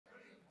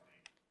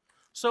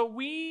So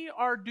we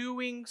are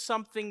doing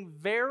something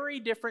very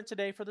different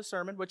today for the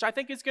sermon, which I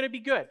think is going to be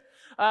good.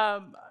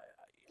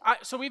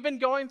 So we've been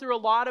going through a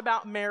lot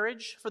about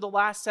marriage for the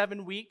last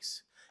 7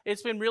 weeks.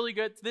 It's been really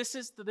good. This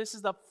is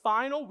the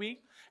final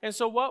week. And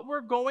so what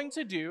we're going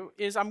to do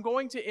is I'm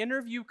going to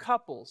interview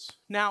couples.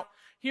 Now,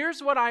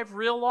 here's what I've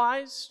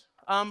realized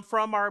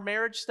from our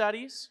marriage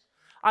studies.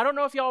 I don't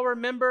know if y'all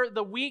remember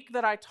the week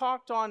that I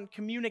talked on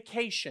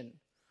communication.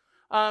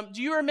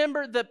 Do you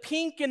remember the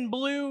pink and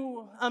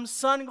blue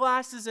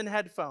sunglasses and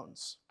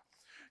headphones?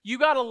 You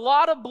got a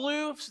lot of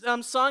blue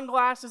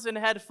sunglasses and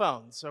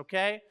headphones,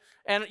 okay?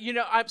 And,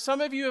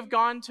 some of you have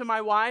gone to my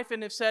wife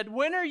and have said,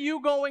 when are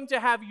you going to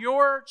have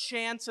your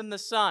chance in the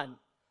sun?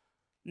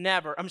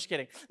 Never. I'm just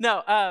kidding.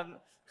 No,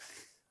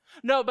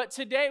 but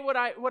today what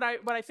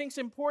I think is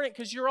important,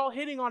 because you're all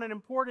hitting on an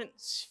important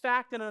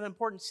fact and an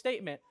important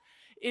statement,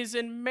 is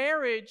in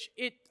marriage,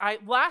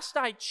 last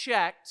I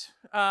checked,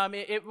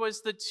 it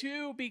was the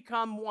two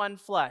become one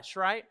flesh,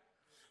 right?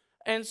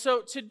 And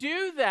so to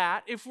do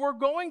that, if we're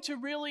going to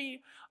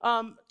really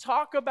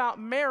talk about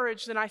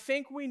marriage, then I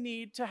think we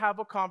need to have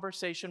a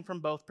conversation from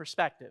both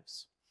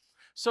perspectives.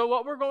 So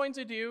what we're going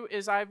to do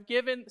is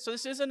so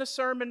this isn't a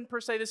sermon per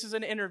se, this is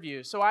an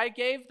interview. So I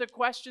gave the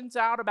questions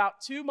out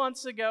about 2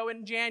 months ago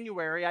in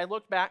January. I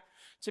looked back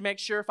to make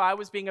sure if I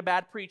was being a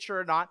bad preacher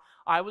or not.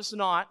 I was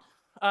not.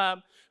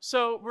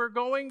 So I'm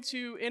going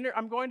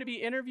to be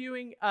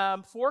interviewing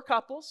 4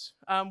 couples.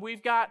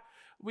 We've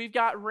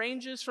got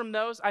ranges from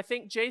those. I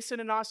think Jason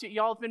and Ossie,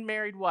 y'all have been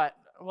married what?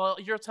 Well,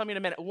 you'll tell me in a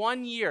minute.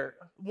 1 year.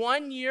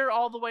 1 year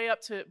all the way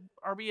up to,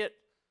 are we at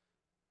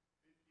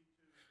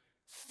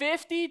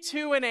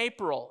 52 in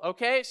April,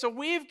 okay? So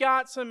we've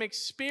got some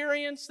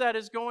experience that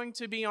is going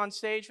to be on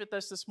stage with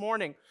us this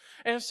morning.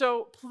 And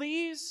so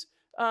please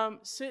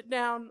sit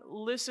down,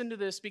 listen to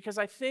this, because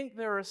I think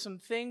there are some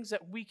things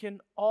that we can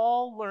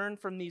all learn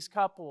from these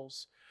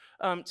couples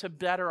to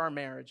better our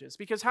marriages.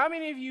 Because how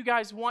many of you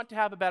guys want to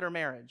have a better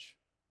marriage?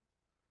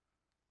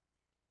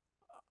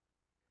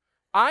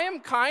 I am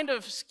kind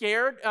of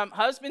scared.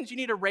 Husbands, you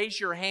need to raise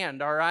your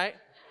hand, all right?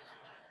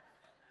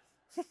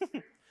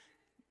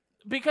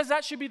 Because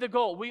that should be the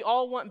goal. We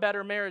all want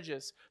better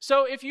marriages.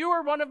 So if you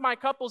are one of my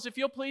couples, if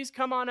you'll please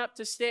come on up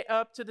to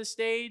the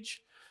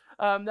stage,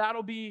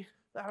 that'll be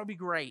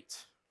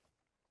great.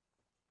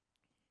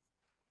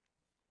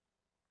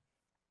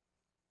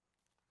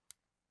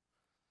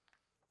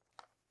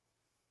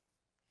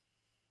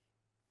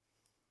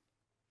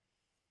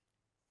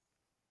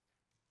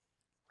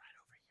 Right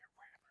over here,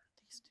 wherever.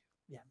 These two.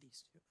 Yeah,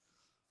 these two.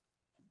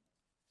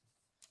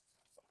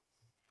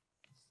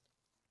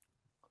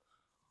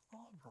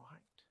 All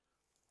right.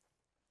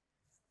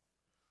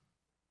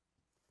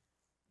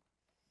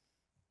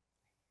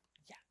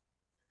 Yeah.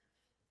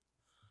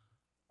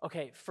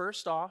 Okay,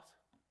 first off,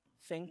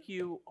 thank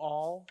you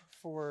all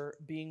for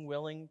being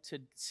willing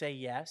to say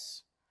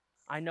yes.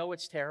 I know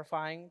it's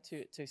terrifying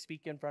to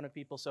speak in front of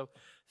people, so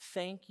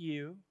thank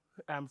you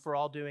for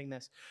all doing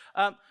this.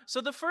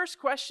 So the first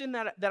question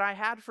that I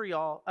had for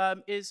y'all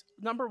is,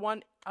 number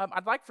one,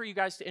 I'd like for you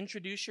guys to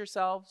introduce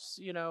yourselves,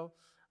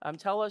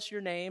 tell us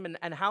your name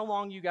and how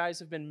long you guys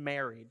have been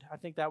married. I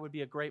think that would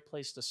be a great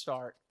place to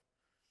start.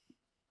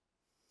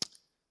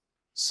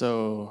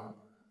 So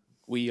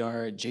we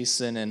are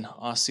Jason and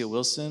Ossie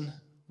Wilson.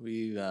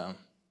 We have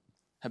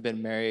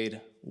been married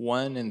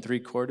 1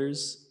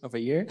 3/4 of a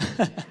year.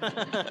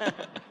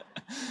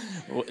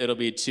 It'll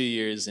be 2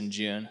 years in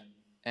June.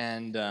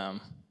 And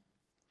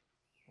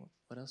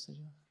what else did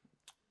you?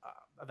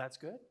 That's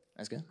good.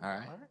 That's good. All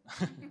right.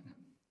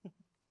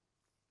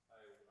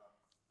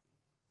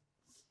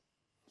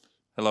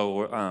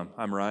 Hello,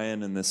 I'm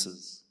Ryan, and this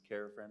is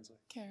Kara Franzler.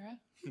 Kara.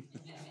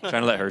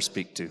 Trying to let her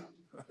speak too.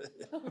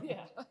 Oh,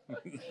 yeah.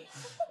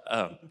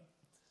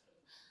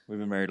 We've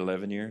been married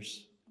 11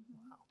 years.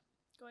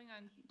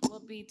 We'll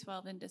be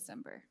 12 in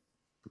December.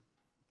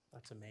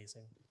 That's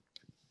amazing.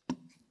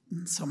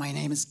 So my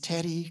name is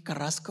Teddy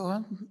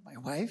Carrasco, my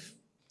wife,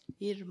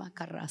 Irma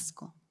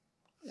Carrasco.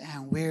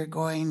 and we're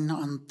going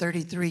on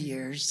 33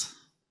 years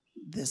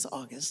this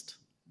August.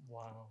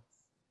 Wow.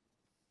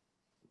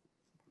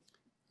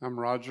 I'm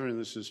Roger, and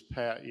this is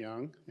Pat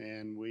Young,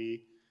 and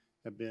we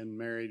have been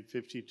married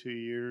 52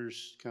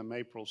 years come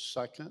April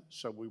 2nd,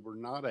 so we were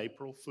not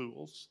April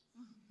Fools.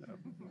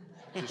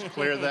 Just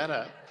clear that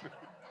up.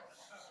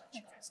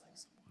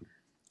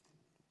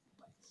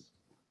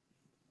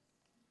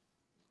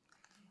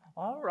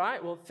 All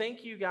right. Well,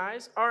 thank you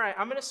guys. All right,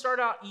 I'm going to start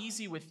out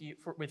easy with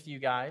you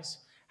guys.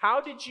 How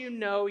did you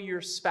know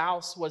your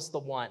spouse was the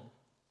one?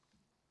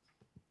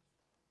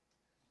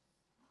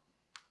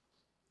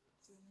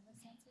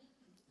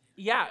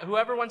 Yeah,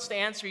 whoever wants to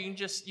answer, you can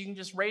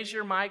just raise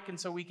your mic and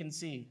so we can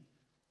see.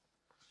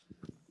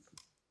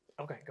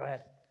 Okay, go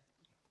ahead.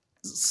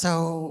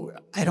 So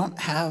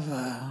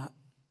I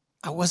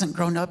wasn't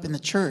grown up in the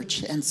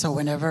church, and so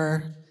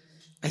whenever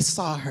I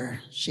saw her,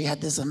 she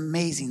had this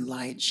amazing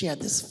light. She had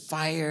this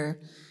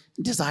fire,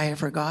 desire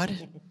for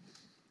God.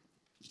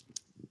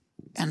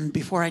 And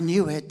before I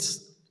knew it,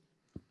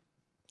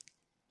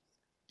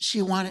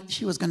 she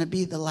was going to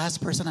be the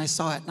last person I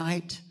saw at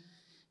night,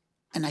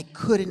 and I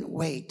couldn't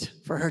wait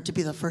for her to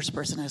be the first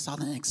person I saw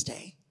the next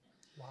day.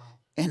 Wow.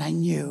 And I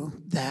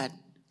knew that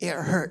it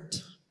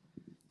hurt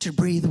to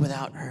breathe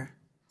without her.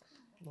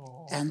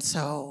 Oh. And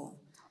so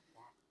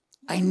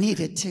I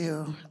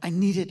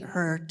needed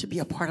her to be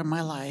a part of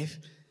my life,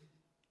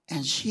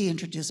 and she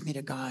introduced me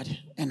to God,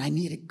 and I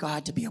needed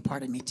God to be a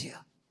part of me too.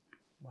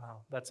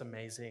 Wow, that's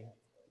amazing.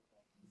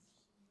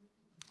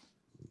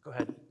 Go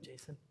ahead,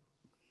 Jason.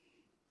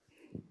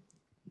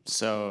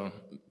 So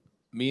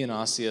me and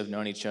Aussie have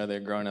known each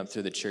other growing up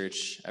through the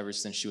church ever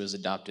since she was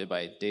adopted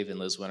by Dave and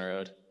Liz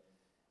Winterode.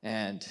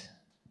 And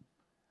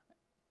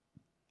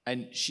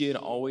she had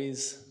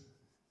always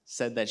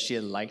said that she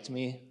had liked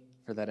me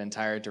for that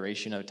entire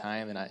duration of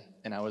time,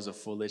 and I was a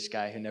foolish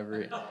guy who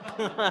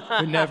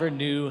never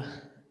knew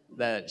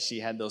that she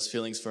had those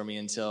feelings for me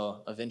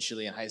until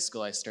eventually in high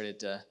school I started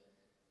to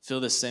feel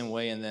the same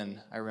way. And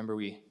then I remember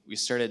we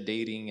started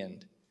dating,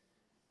 and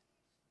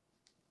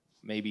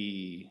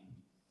maybe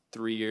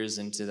 3 years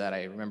into that,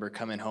 I remember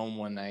coming home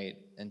one night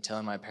and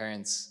telling my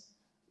parents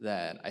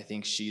that I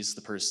think she's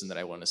the person that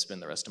I want to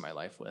spend the rest of my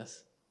life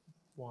with.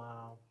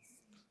 Wow.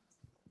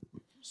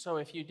 So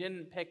if you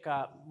didn't pick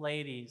up,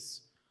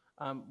 ladies,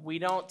 we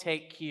don't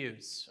take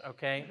cues,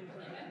 okay?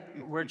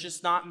 We're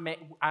just not,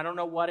 I don't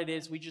know what it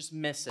is, we just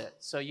miss it.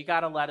 So you got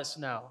to let us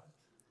know.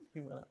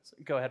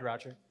 Go ahead,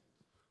 Roger.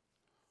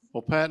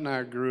 Well, Pat and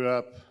I grew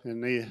up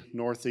in the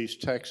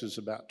Northeast Texas,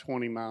 about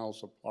 20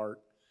 miles apart.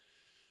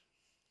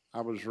 I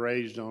was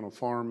raised on a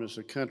farm as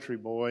a country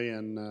boy,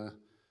 and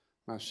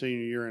my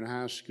senior year in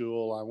high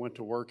school, I went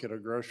to work at a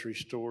grocery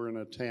store in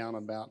a town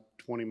about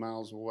 20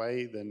 miles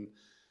away. Then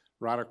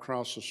right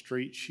across the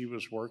street, she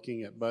was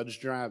working at Bud's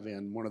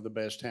Drive-In, one of the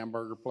best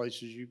hamburger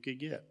places you could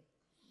get.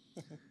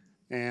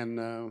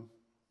 And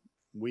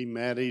we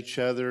met each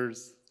other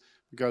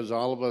because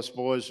all of us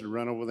boys would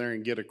run over there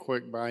and get a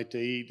quick bite to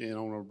eat and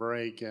on a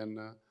break, and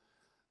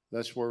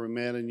that's where we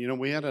met. And, you know,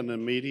 we had an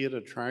immediate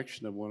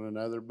attraction of one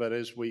another, but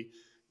as we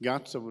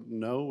got to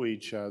know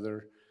each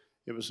other,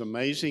 it was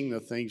amazing the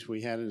things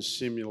we had in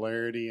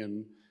similarity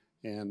and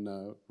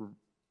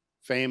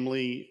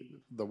family,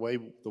 the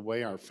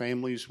way our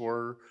families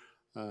were,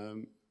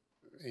 and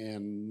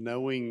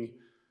knowing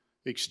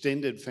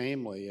extended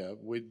family.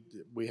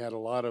 We had a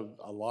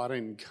lot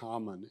in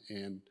common,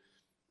 and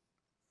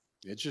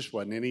it just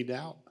wasn't any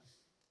doubt.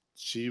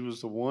 She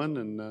was the one,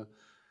 and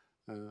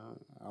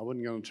I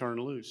wasn't going to turn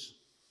loose.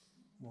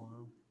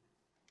 Wow.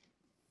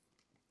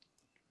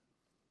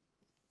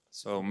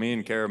 So me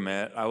and Kara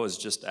met. I was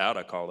just out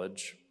of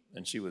college,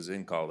 and she was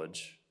in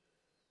college.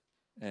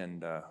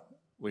 And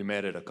we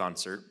met at a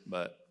concert,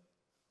 but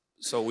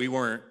so we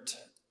weren't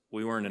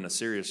in a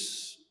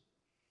serious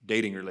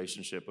dating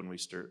relationship when we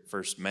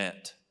first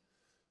met.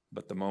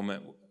 But the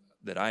moment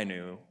that I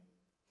knew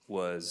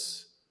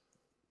was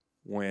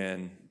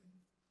when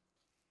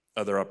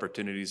other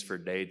opportunities for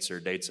dates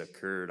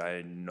occurred.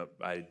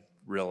 I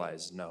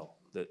realized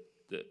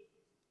that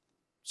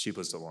she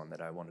was the one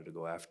that I wanted to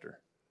go after,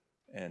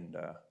 and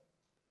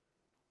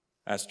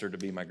asked her to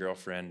be my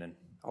girlfriend, and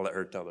I'll let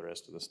her tell the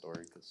rest of the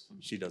story because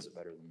she does it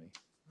better than me.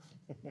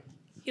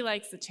 He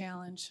likes the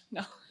challenge.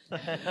 No.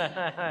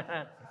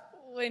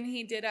 When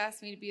he did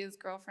ask me to be his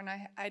girlfriend,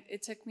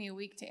 it took me a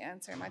week to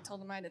answer him. I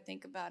told him I had to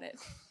think about it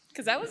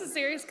because that was a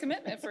serious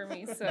commitment for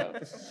me. So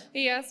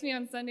he asked me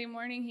on Sunday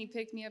morning. He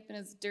picked me up in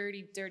his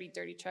dirty, dirty,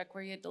 dirty truck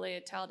where he had to lay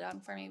a towel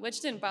down for me, which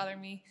didn't bother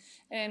me.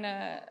 And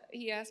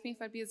he asked me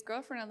if I'd be his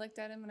girlfriend. I looked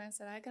at him and I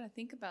said, I got to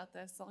think about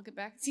this. I'll get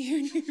back to you.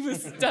 And he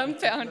was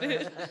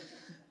dumbfounded.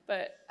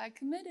 But I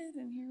committed,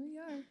 and here we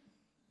are.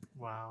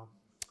 Wow.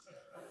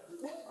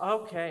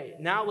 Okay,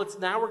 now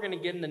we're going to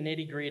get in the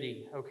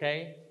nitty-gritty,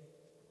 okay?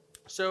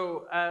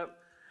 So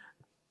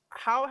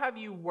how have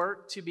you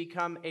worked to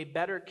become a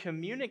better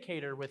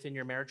communicator within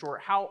your marriage, or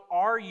how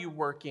are you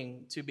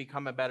working to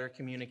become a better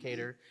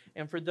communicator?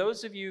 And for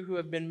those of you who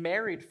have been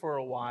married for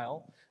a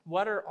while,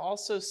 what are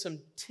also some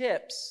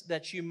tips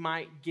that you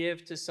might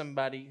give to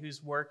somebody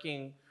who's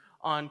working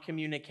on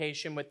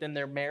communication within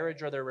their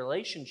marriage or their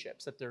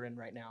relationships that they're in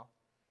right now?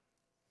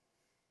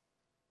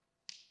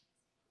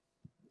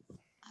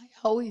 I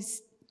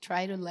always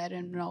try to let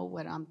him know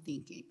what I'm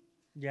thinking.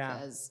 Yeah.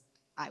 Because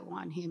I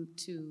want him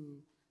to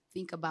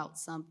think about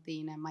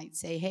something. I might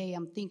say, hey,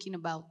 I'm thinking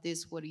about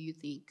this. What do you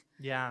think?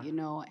 Yeah. You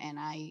know, and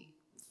I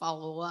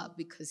follow up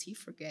because he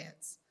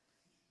forgets.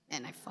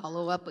 And I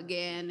follow up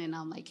again, and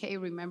I'm like, hey,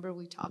 remember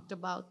we talked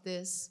about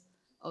this?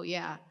 Oh,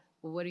 yeah.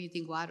 Well, what do you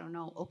think? Well, I don't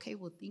know. Okay,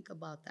 well, think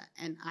about that.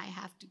 And I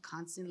have to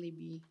constantly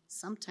be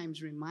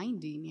sometimes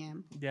reminding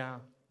him. Yeah.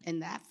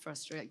 And that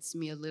frustrates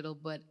me a little,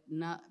 but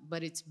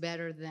it's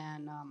better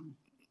than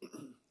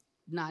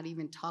not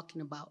even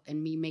talking about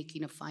and me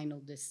making a final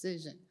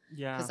decision.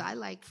 Yeah. Because I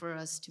like for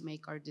us to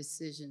make our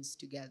decisions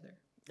together.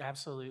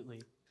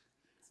 Absolutely.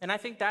 And I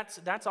think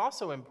that's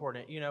also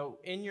important. You know,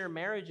 in your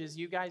marriages,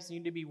 you guys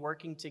need to be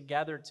working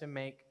together to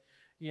make,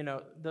 you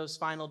know, those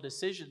final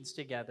decisions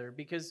together.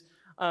 Because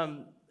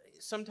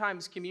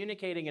sometimes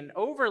communicating and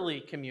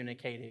overly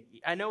communicating.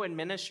 I know in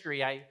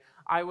ministry, I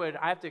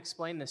have to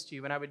explain this to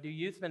you. When I would do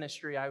youth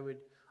ministry, I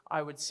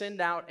would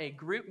send out a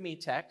group me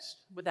text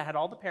that had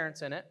all the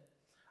parents in it.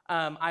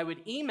 I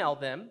would email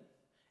them,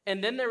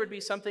 and then there would be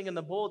something in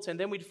the bulletin.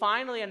 Then we'd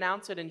finally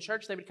announce it in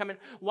church. They would come in.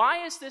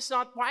 Why is this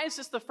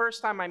the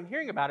first time I'm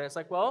hearing about it? It's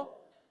like, well,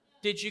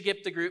 did you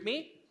get the group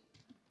me?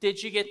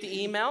 Did you get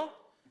the email?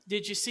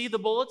 Did you see the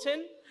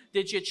bulletin?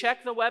 Did you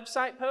check the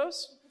website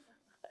post?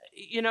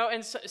 You know,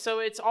 and so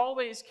it's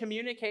always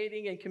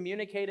communicating and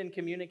communicate and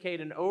communicate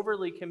and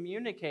overly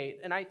communicate.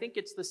 And I think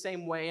it's the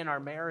same way in our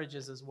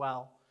marriages as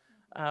well.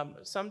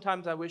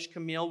 Sometimes I wish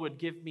Camille would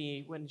give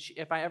me,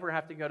 if I ever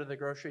have to go to the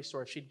grocery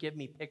store, she'd give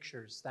me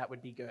pictures. That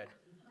would be good.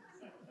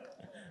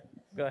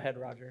 Go ahead,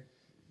 Roger.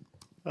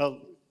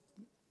 Well,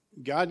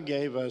 God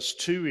gave us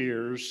 2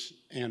 ears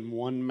and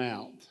 1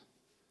 mouth.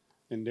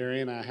 And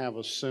Darian and I have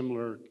a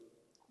similar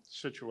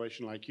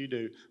situation like you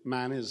do.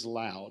 Mine is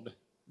loud.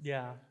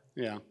 Yeah.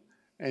 Yeah.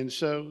 And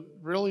so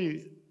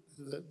really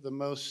the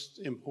most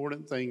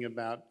important thing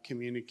about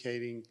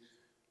communicating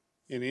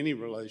in any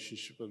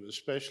relationship, but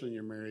especially in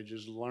your marriage,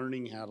 is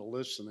learning how to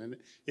listen. And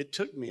it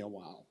took me a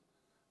while,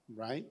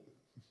 right?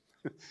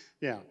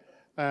 Yeah.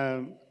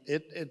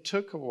 It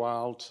took a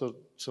while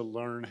to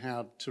learn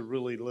how to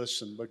really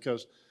listen,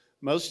 because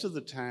most of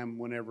the time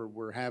whenever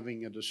we're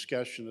having a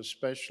discussion,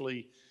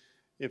 especially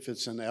if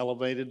it's an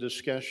elevated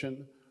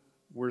discussion,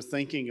 we're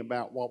thinking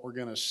about what we're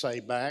going to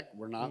say back.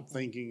 We're not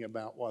thinking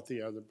about what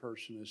the other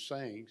person is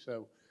saying.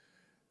 So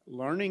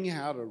learning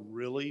how to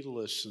really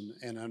listen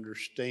and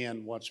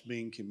understand what's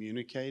being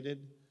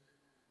communicated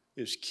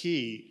is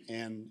key.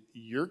 And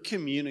your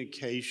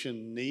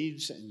communication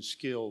needs and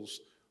skills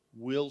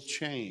will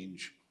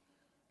change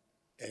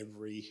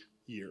every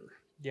year.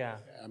 Yeah.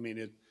 I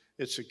mean,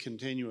 it's a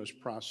continuous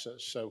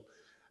process. So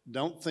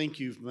don't think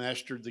you've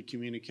mastered the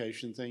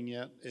communication thing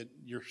yet.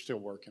 You're still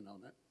working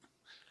on it.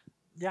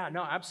 Yeah,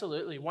 no,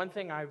 absolutely. One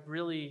thing I've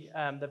really,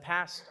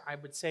 past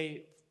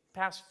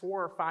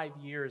 4 or 5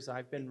 years,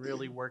 I've been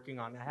really working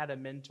on. I had a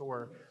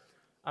mentor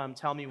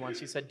tell me once,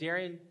 he said,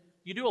 Darian,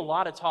 you do a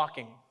lot of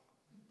talking.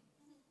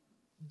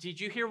 Did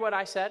you hear what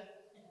I said?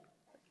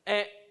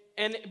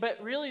 But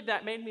really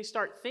that made me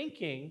start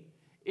thinking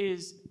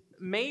is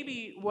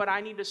maybe what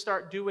I need to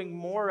start doing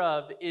more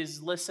of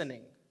is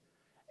listening.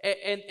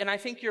 And I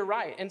think you're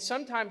right. And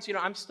sometimes, you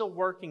know, I'm still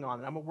working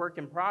on it. I'm a work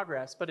in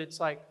progress, but it's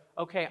like,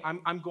 okay,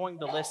 I'm going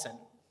to listen.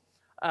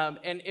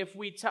 And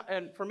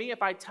for me,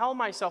 if I tell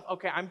myself,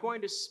 okay, I'm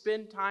going to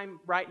spend time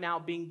right now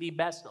being the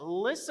best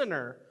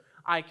listener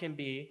I can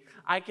be,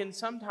 I can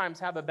sometimes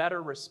have a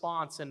better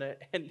response and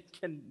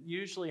can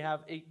usually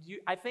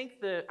I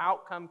think the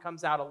outcome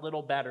comes out a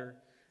little better,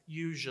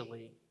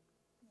 usually.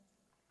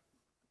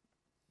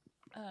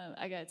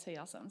 I gotta tell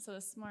y'all something. So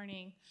this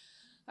morning,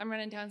 I'm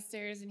running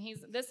downstairs, and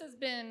this has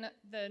been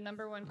the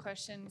number one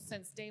question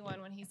since day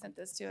one when he sent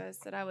this to us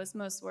that I was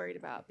most worried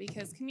about,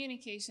 because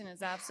communication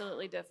is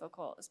absolutely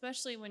difficult,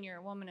 especially when you're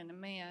a woman and a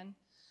man.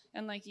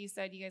 And like you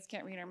said, you guys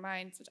can't read our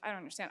minds, which I don't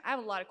understand. I have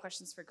a lot of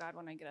questions for God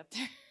when I get up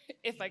there,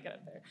 if I get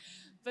up there.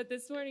 But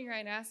this morning,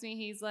 Ryan asked me,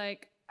 he's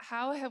like,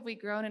 how have we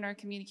grown in our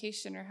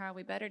communication, or how have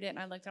we bettered it? And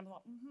I looked, I'm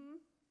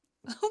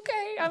like,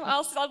 okay,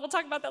 we'll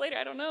talk about that later.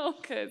 I don't know,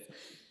 because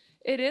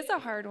it is a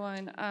hard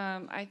one.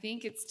 I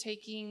think it's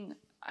taking,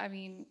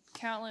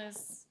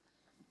 countless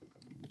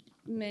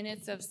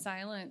minutes of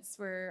silence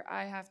where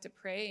I have to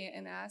pray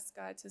and ask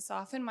God to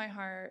soften my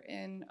heart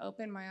and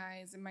open my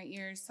eyes and my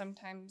ears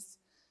sometimes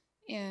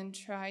and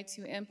try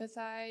to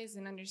empathize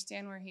and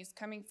understand where he's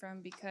coming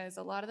from, because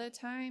a lot of the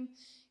time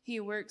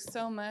he works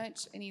so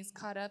much and he's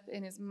caught up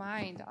in his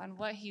mind on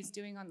what he's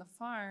doing on the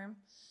farm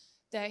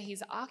that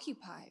he's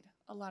occupied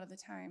a lot of the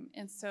time.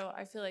 And so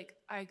I feel like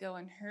I go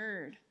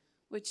unheard,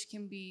 which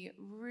can be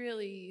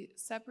really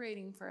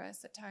separating for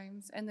us at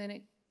times. And then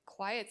it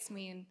quiets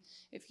me. And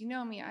if you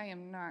know me, I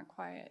am not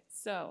quiet.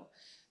 So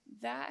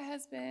that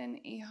has been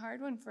a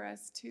hard one for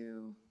us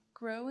to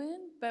grow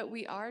in, but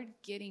we are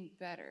getting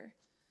better.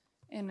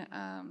 And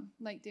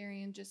like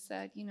Darian just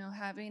said, you know,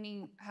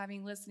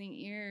 having listening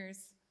ears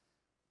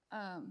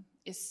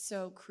is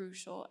so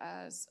crucial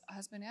as a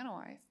husband and a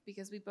wife,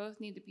 because we both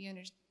need to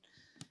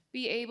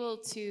be able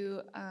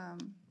to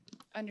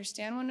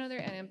understand one another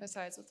and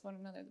empathize with one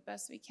another the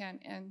best we can,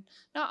 and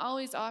not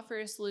always offer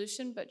a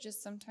solution, but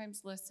just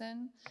sometimes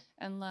listen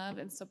and love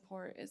and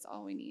support is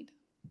all we need.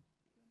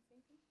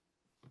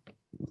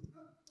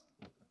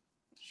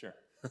 Sure.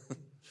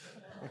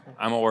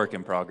 I'm a work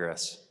in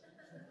progress.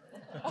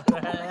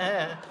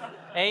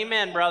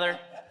 Amen, brother.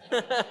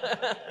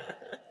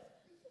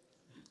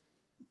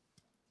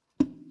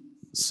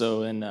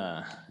 So in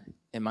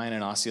mine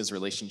and Asia's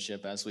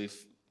relationship, as we've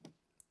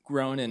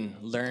grown and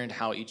learned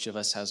how each of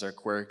us has our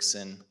quirks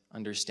and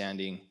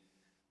understanding,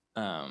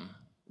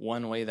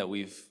 one way that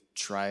we've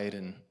tried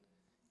and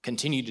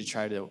continue to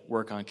try to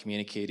work on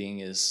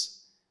communicating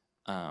is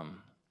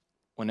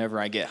whenever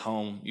I get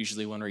home,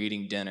 usually when we're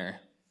eating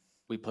dinner,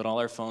 we put all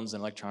our phones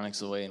and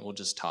electronics away and we'll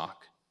just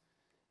talk.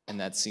 And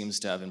that seems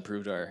to have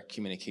improved our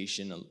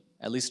communication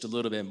at least a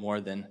little bit more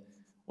than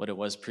what it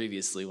was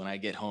previously when I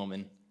get home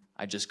and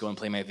I just go and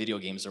play my video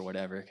games or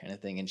whatever kind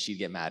of thing, and she'd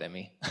get mad at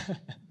me.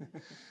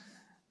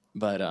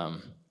 But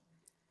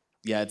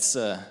yeah,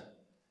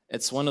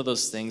 it's one of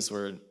those things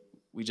where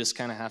we just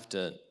kind of have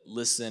to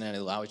listen and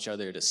allow each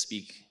other to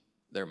speak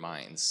their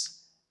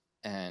minds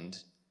and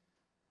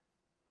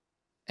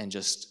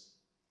just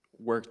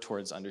work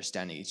towards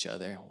understanding each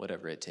other,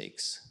 whatever it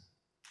takes.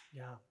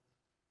 Yeah.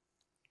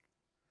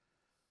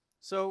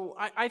 So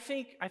I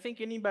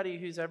think anybody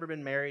who's ever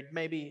been married,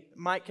 maybe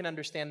Mike can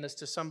understand this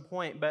to some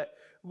point, but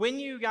when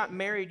you got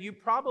married, you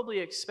probably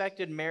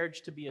expected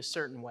marriage to be a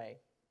certain way.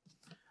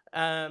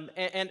 And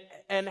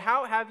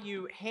how have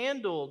you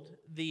handled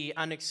the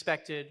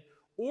unexpected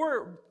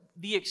or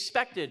the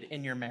expected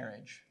in your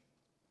marriage?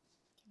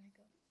 Can I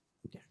go?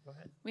 Yeah, go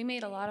ahead. We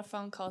made a lot of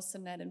phone calls to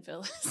Ned and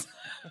Phyllis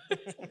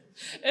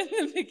at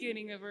the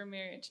beginning of our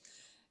marriage.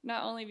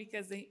 Not only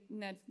because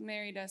Ned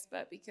married us,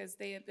 but because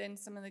they have been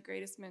some of the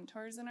greatest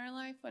mentors in our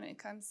life when it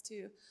comes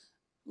to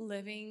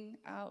living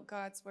out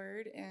God's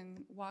word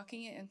and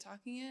walking it and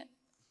talking it.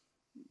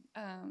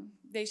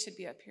 They should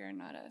be up here and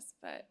not us,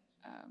 but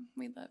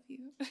we love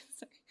you.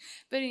 Sorry.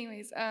 But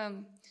anyways,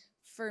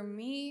 for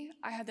me,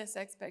 I had this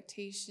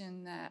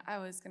expectation that I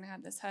was going to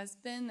have this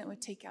husband that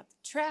would take out the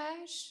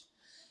trash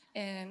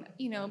and,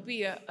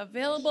 be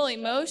available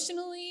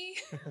emotionally.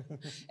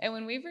 And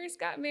when we first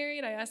got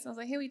married, I asked him, I was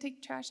like, hey, will you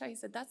take the trash out? He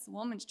said, that's the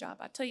woman's job.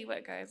 I tell you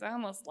what, guys, I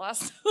almost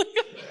lost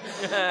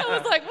it. I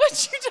was like,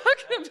 what you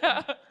talking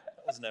about?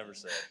 That was never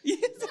said. Yes,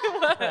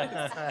 it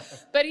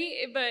was. But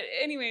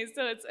anyways,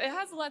 so it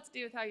has a lot to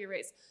do with how you're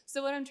raised.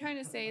 So what I'm trying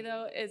to say,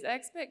 though, is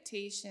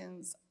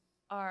expectations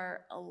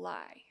are a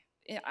lie.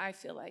 I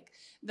feel like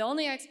the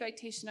only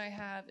expectation I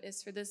have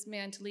is for this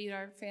man to lead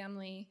our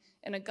family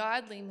in a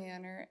godly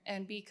manner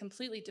and be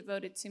completely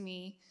devoted to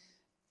me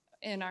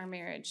in our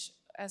marriage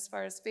as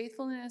far as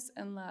faithfulness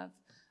and love.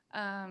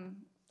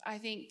 I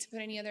think to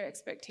put any other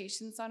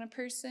expectations on a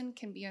person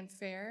can be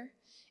unfair,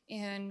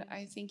 and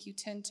I think you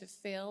tend to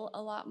fail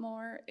a lot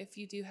more if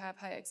you do have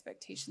high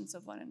expectations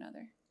of one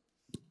another.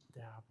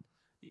 Yeah.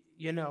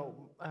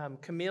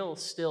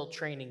 Camille's still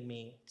training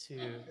me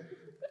to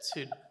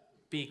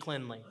be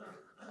cleanly.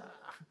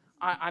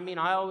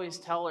 I always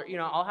tell her,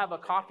 I'll have a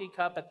coffee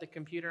cup at the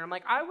computer. I'm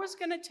like, I was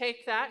going to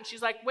take that. And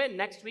she's like, when?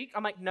 Next week?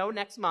 I'm like, no,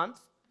 next month.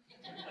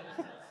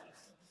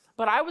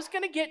 But I was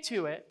going to get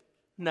to it.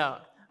 No.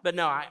 But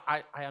no,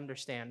 I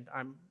understand.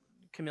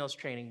 Camille's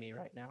training me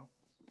right now.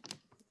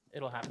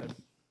 It'll happen.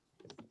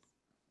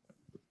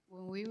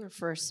 When we were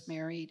first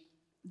married,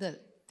 the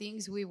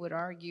things we would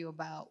argue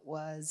about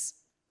was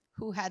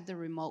who had the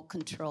remote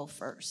control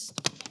first.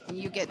 And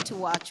you get to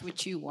watch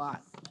what you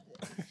want.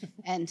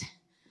 And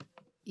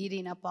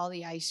eating up all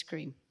the ice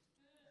cream.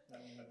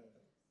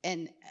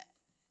 And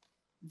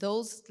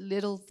those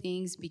little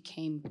things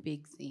became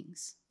big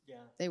things. Yeah.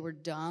 They were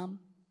dumb,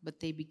 but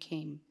they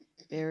became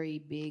very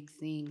big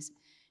things.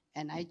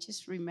 And I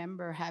just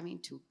remember having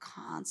to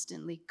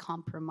constantly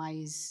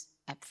compromise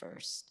at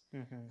first.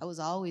 Mm-hmm. I was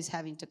always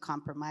having to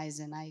compromise,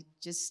 and I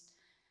just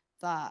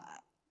thought,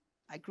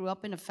 I grew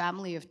up in a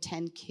family of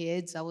 10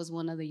 kids. I was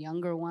one of the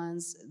younger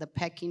ones. The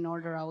pecking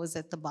order, I was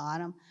at the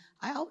bottom.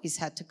 I always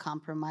had to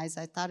compromise.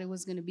 I thought it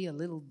was going to be a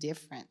little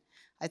different.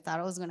 I thought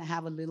I was going to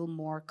have a little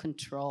more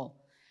control.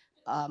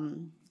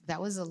 That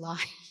was a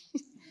lie.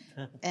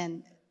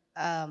 And,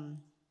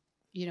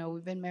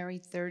 we've been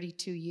married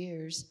 32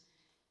 years.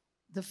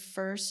 The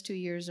first 2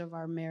 years of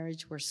our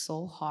marriage were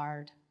so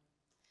hard.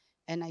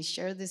 And I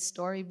share this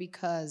story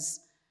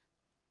because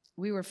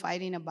we were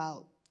fighting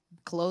about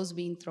clothes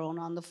being thrown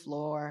on the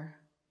floor.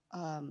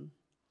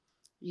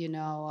 You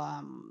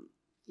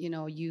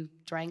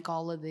drank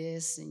all of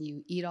this and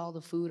you eat all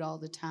the food all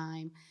the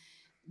time.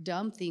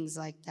 Dumb things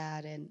like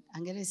that. And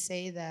I'm going to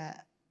say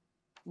that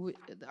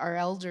our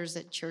elders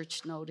at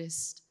church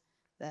noticed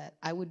that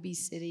I would be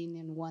sitting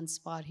in one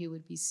spot, he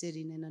would be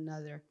sitting in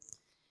another.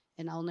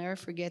 And I'll never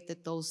forget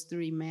that those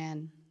three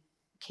men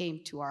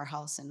came to our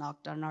house and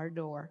knocked on our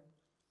door.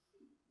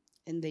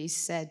 And they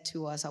said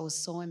to us, I was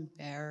so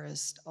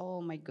embarrassed.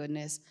 Oh, my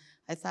goodness.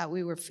 I thought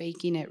we were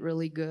faking it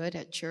really good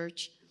at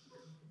church.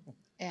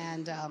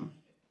 And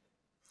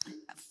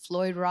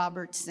Floyd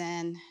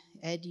Robertson,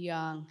 Ed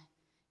Young,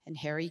 and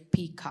Harry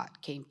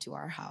Peacock came to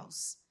our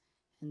house.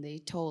 And they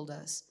told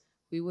us,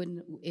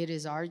 it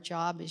is our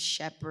job as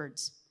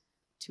shepherds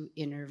to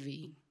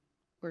intervene.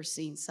 We're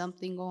seeing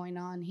something going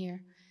on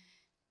here.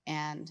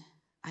 And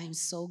I am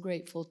so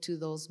grateful to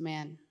those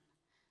men.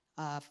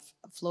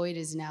 Floyd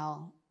is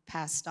now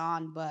passed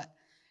on, but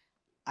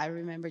I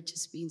remember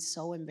just being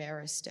so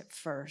embarrassed at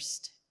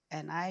first.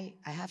 And I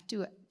have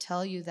to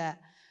tell you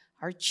that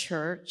our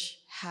church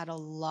had a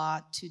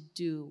lot to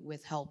do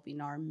with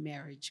helping our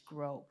marriage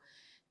grow.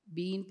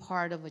 Being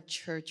part of a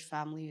church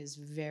family is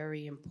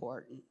very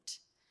important.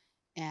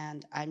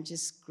 And I'm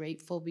just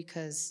grateful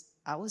because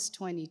I was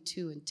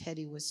 22 and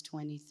Teddy was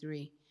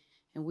 23.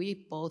 And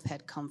we both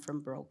had come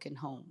from broken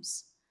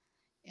homes.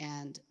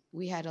 And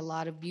we had a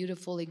lot of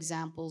beautiful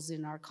examples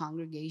in our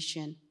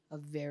congregation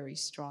of very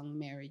strong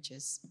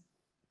marriages.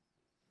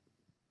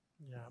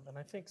 Yeah, and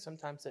I think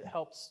sometimes it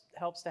helps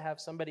to have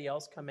somebody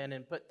else come in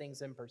and put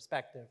things in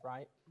perspective,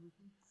 right?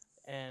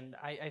 And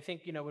I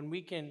think, when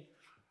we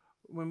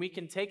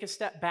can take a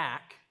step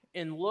back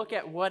and look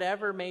at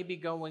whatever may be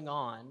going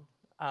on,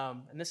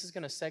 and this is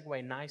going to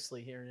segue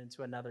nicely here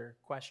into another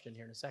question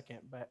here in a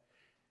second, but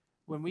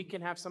when we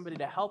can have somebody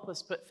to help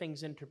us put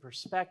things into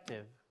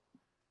perspective,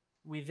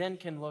 we then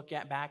can look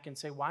back and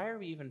say, why are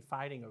we even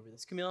fighting over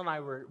this? Camille and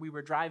I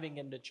were driving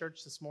into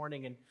church this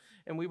morning,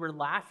 and we were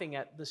laughing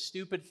at the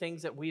stupid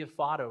things that we have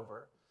fought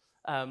over.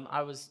 I'm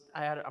going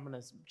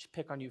to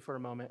pick on you for a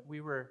moment.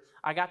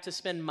 I got to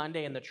spend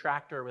Monday in the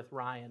tractor with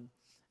Ryan,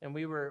 and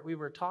we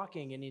were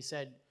talking, and he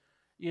said,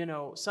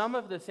 some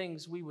of the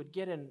things we would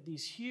get in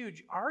these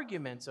huge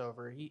arguments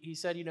over. He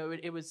said,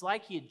 it was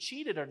like he had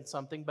cheated on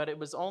something, but it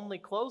was only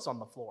clothes on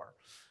the floor.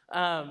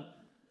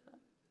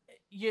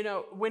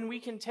 When we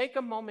can take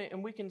a moment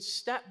and we can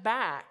step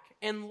back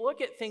and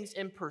look at things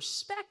in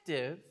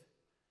perspective,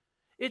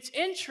 it's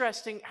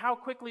interesting how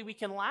quickly we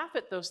can laugh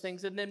at those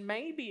things. And then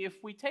maybe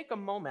if we take a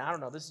moment, I don't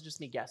know, this is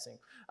just me guessing,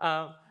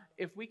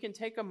 if we can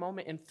take a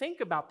moment and think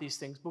about these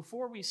things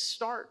before we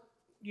start,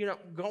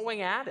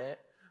 going at it,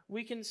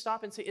 we can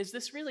stop and say, is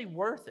this really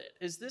worth it?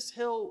 Is this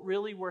hill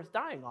really worth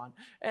dying on?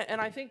 And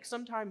I think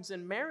sometimes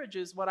in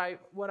marriages, what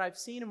I've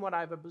seen and what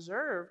I've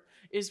observed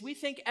is we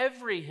think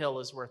every hill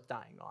is worth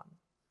dying on.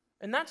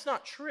 And that's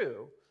not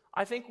true.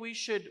 I think we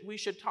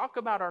should talk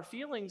about our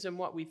feelings and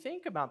what we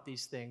think about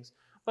these things,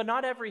 but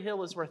not every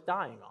hill is worth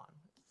dying on.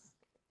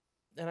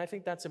 And I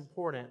think that's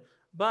important.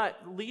 But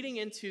leading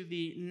into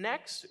the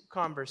next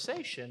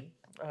conversation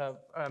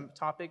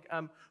topic,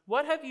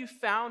 what have you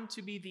found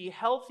to be the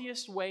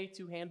healthiest way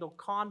to handle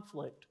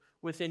conflict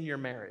within your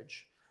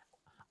marriage?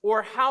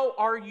 Or how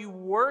are you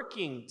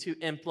working to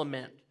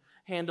implement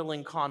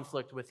handling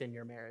conflict within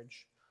your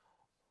marriage?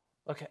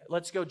 Okay,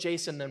 let's go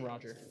Jason, then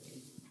Roger.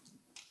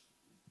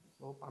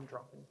 Oh, I'm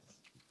dropping.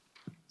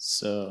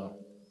 So,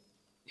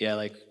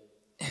 yeah,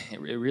 it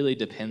really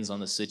depends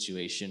on the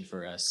situation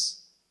for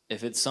us.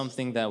 If it's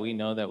something that we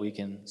know that we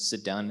can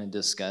sit down and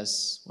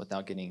discuss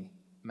without getting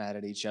mad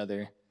at each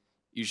other,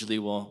 usually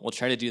we'll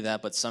try to do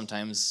that, but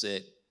sometimes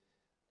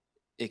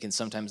it can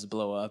sometimes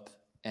blow up,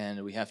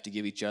 and we have to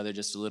give each other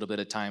just a little bit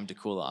of time to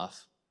cool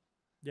off.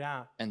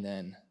 Yeah. And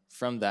then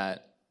from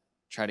that,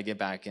 try to get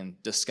back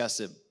and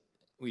discuss it.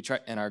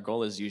 And our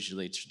goal is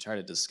usually to try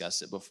to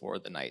discuss it before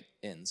the night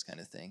ends, kind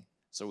of thing.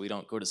 So we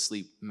don't go to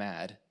sleep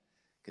mad,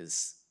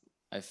 because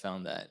I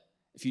found that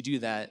if you do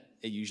that,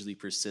 it usually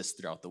persists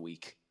throughout the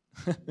week.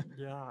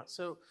 Yeah,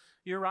 so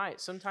you're right.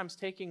 Sometimes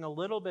taking a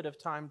little bit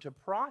of time to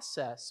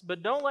process,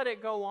 but don't let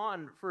it go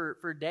on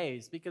for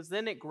days, because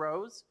then it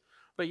grows.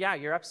 But yeah,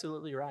 you're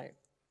absolutely right.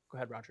 Go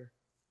ahead, Roger.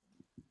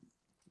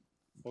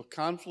 Well,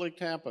 conflict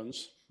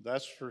happens,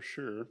 that's for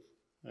sure,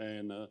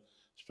 and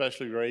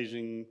especially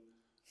raising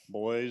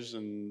boys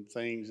and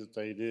things that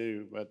they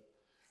do. But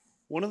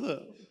one of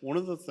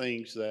the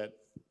things that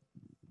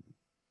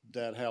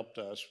helped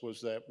us was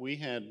that we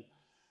had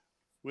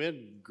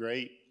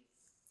great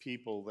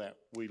people that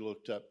we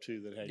looked up to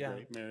that had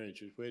great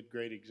marriages. We had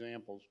great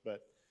examples,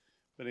 but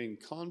in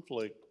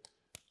conflict,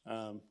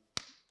 one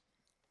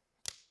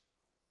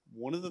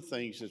of the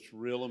things that's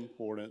real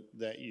important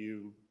that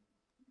you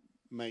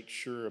make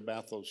sure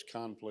about those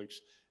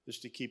conflicts is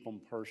to keep them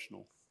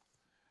personal.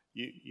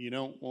 You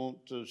don't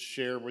want to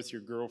share with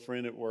your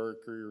girlfriend at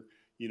work, or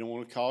you don't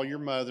want to call your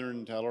mother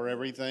and tell her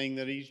everything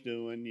that he's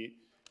doing.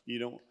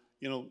 You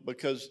don't,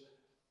 because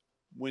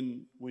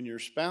when your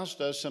spouse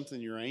does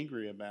something you're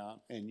angry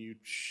about and you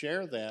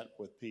share that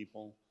with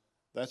people,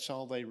 that's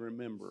all they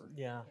remember.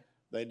 Yeah.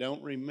 They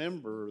don't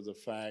remember the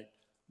fact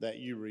that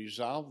you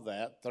resolve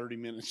that 30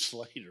 minutes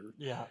later.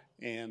 Yeah.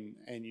 And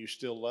you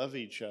still love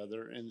each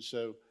other. And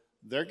so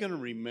they're going to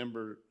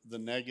remember the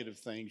negative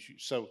things.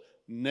 So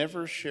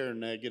never share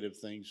negative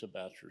things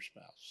about your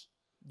spouse.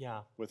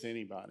 Yeah. With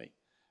anybody.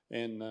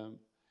 And,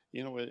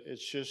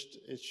 it's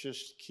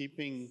just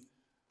keeping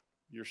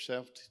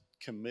yourself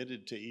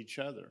committed to each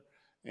other.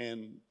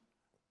 And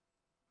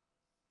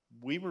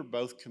we were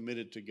both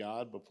committed to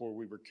God before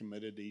we were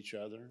committed to each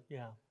other.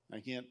 Yeah. I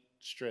can't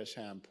stress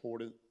how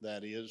important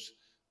that is,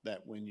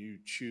 that when you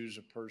choose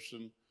a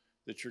person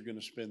that you're going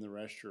to spend the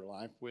rest of your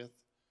life with,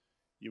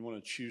 you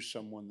want to choose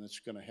someone that's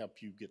going to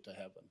help you get to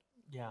heaven.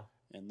 Yeah.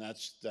 And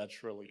that's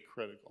really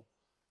critical.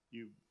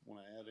 You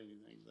want to add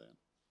anything to that?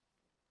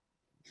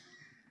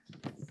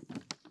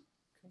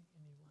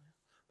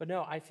 But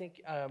no, I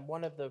think I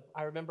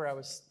remember I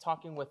was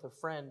talking with a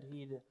friend.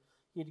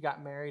 He'd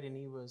got married, and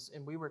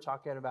we were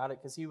talking about it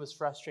because he was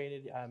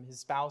frustrated. His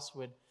spouse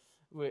would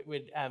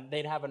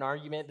they'd have an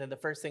argument, then the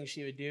first thing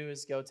she would do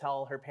is go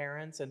tell her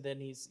parents, and then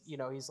he's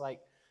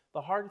like,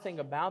 the hard thing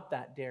about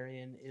that,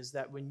 Darian, is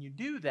that when you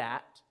do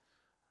that,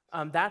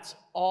 that's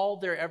all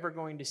they're ever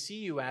going to see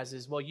you as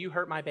is, well, you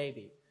hurt my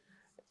baby.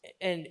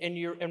 And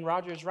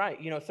Roger's right.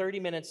 30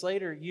 minutes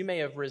later, you may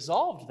have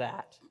resolved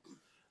that.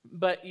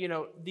 But,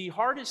 the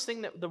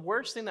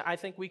worst thing that I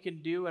think we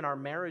can do in our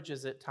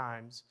marriages at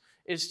times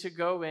is to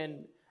go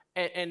in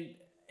and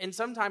and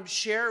sometimes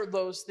share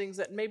those things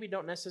that maybe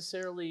don't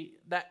necessarily,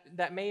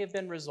 that may have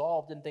been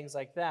resolved and things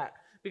like that.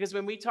 Because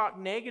when we talk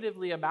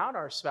negatively about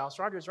our spouse,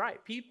 Roger's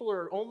right. People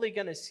are only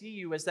going to see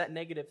you as that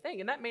negative thing,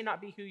 and that may not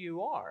be who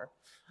you are.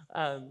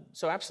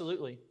 So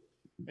absolutely.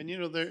 And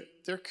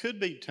there could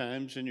be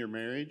times in your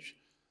marriage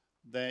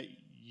that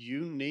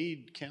you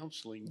need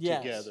counseling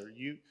Yes. together.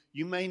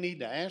 You may need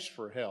to ask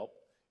for help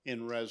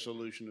in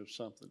resolution of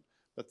something,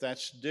 but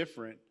that's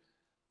different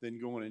than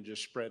going and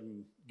just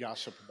spreading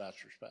gossip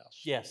about your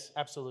spouse. Yes,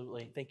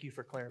 absolutely. Thank you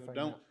for clarifying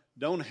that.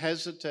 Don't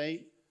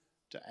hesitate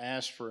to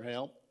ask for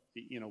help.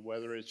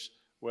 Whether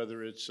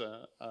it's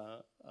a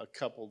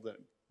couple that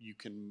you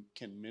can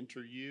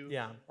mentor you,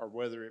 Yeah. or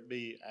whether it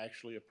be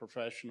actually a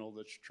professional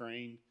that's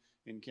trained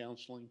in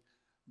counseling.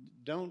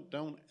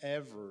 Don't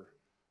ever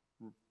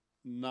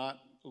not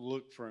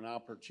look for an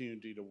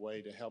opportunity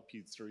to help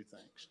you through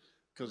things,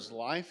 because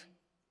life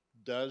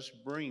does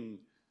bring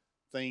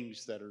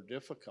things that are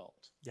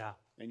difficult, Yeah,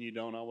 and you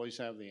don't always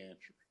have the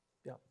answer.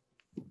 yeah,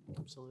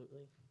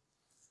 absolutely.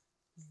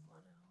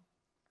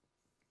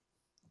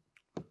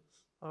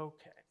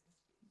 Okay.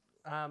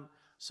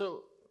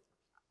 So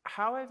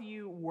how have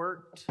you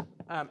worked,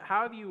 and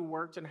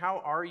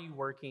how are you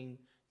working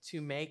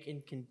to make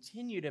and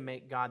continue to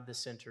make God the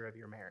center of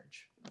your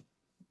marriage?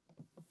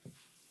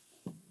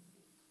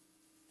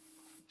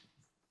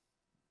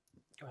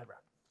 Go ahead, Rob.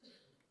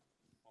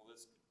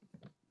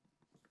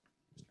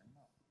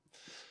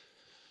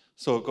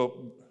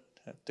 So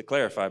to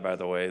clarify, by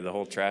the way, the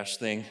whole trash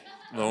thing,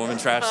 the woman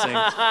trash thing.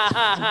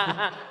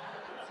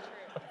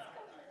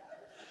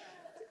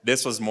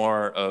 This was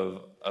more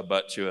of a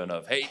butt chewing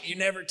of, hey, you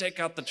never take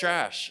out the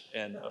trash.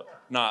 And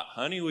not,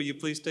 honey, will you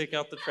please take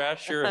out the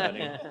trash? Sure,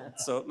 honey.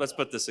 So let's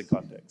put this in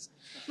context.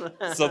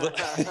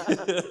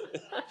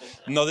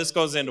 No, this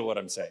goes into what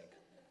I'm saying.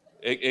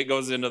 It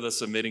goes into the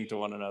submitting to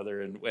one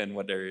another and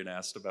what Darian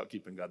asked about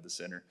keeping God the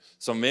center.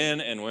 So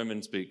men and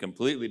women speak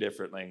completely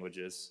different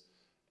languages.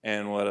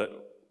 And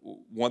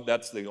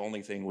that's the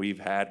only thing we've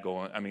had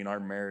going. I mean, our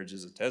marriage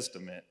is a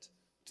testament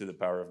to the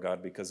power of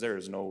God, because there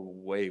is no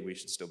way we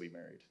should still be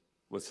married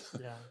with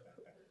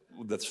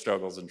the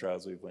struggles and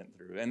trials we've went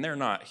through. And they're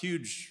not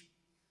huge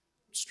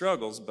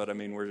struggles, but I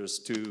mean, we're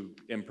just two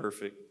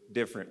imperfect,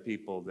 different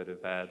people that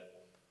have had,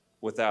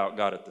 without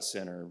God at the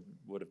center,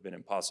 would have been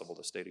impossible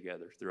to stay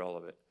together through all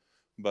of it.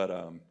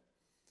 But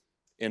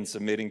in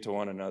submitting to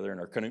one another,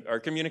 and our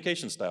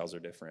communication styles are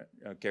different.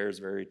 Kara's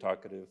very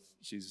talkative.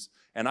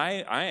 And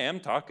I am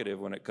talkative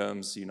when it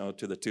comes,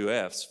 to the two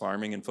F's,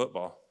 farming and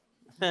football.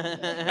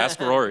 Ask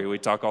Rory, we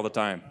talk all the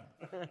time.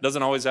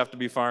 Doesn't always have to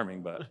be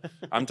farming, but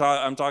I'm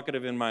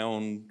talkative in my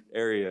own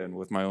area and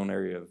with my own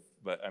area.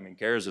 But I mean,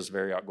 Kara's just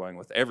very outgoing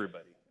with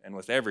everybody and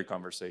with every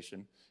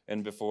conversation.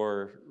 And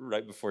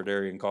right before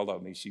Darian called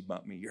on me, she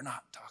bumped me, "You're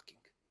not talking."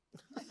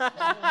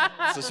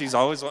 So she's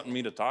always wanting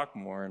me to talk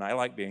more, and I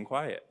like being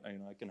quiet.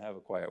 I can have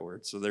a quiet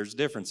word. So there's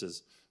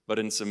differences. But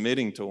in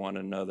submitting to one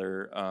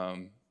another,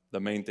 the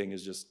main thing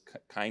is just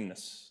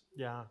kindness.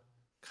 Yeah.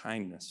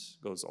 Kindness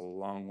goes a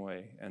long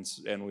way. And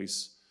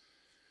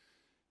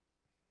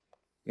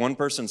one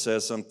person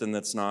says something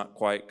that's not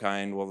quite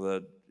kind.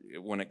 Well,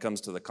 when it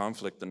comes to the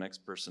conflict, the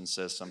next person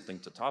says something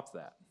to top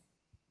that,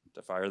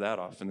 to fire that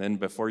off. And then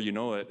before you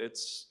know it,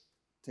 it's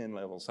 10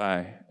 levels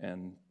high.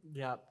 And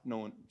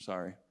no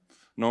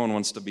one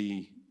wants to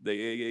be,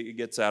 it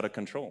gets out of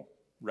control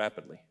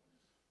rapidly.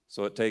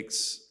 So it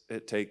takes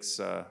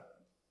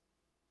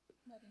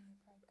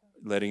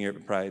letting your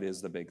pride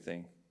is the big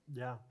thing.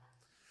 Yeah.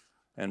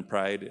 And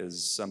pride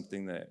is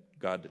something that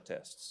God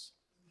detests.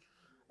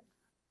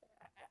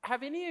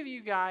 Have any of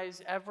you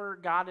guys ever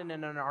gotten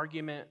in an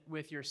argument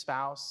with your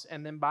spouse,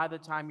 and then by the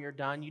time you're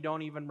done, you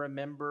don't even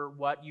remember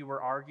what you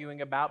were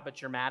arguing about,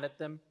 but you're mad at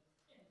them?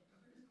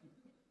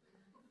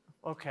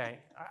 Okay.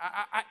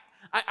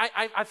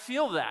 I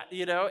feel that,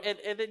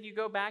 and then you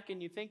go back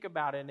and you think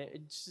about it, and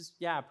it's just,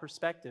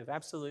 perspective,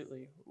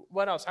 absolutely.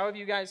 What else? How have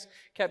you guys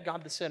kept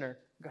God the center?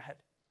 Go ahead.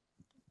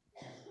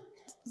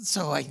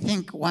 So I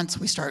think once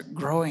we start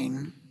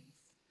growing,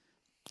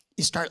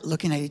 you start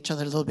looking at each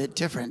other a little bit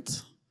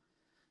different.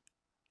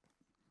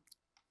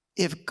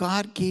 If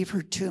God gave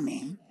her to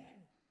me,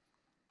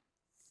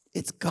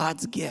 it's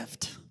God's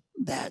gift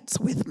that's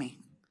with me.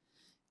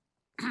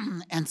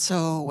 And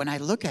so when I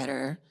look at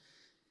her,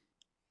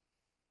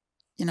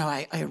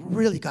 I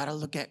really got to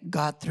look at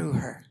God through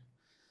her.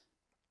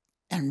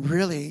 And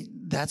really,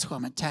 that's who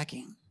I'm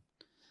attacking.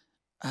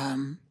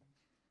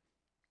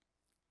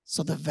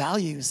 So the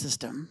value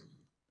system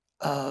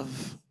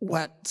of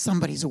what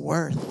somebody's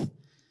worth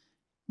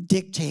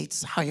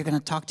dictates how you're going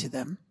to talk to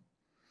them.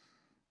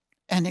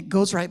 And it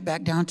goes right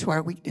back down to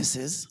our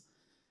weaknesses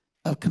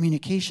of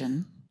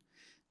communication.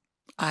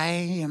 I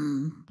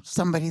am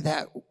somebody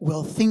that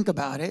will think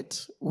about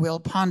it, will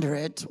ponder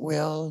it,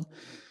 will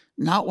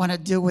not want to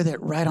deal with it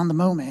right on the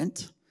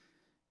moment.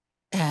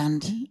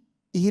 And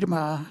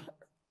Irma,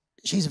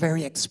 she's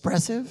very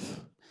expressive,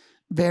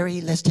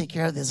 very, let's take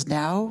care of this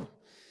now.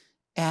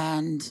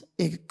 And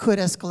it could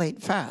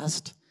escalate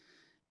fast.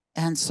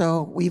 And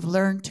so we've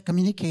learned to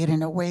communicate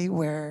in a way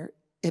where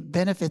it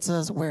benefits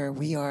us, where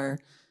we are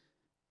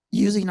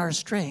using our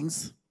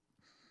strengths.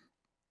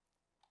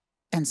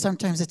 And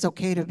sometimes it's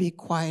okay to be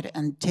quiet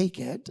and take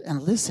it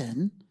and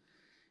listen.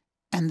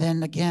 And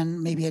then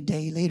again, maybe a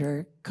day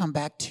later, come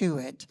back to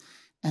it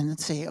and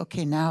say,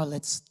 okay, now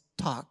let's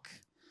talk.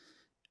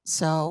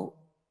 So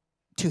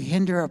to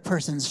hinder a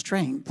person's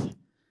strength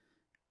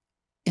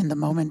in the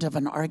moment of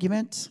an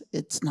argument,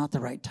 it's not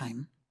the right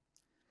time.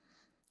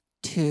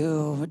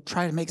 To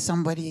try to make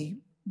somebody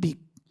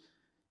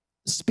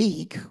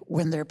speak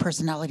when their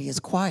personality is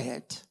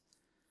quiet,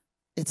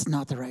 it's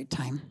not the right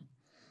time.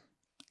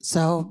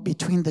 So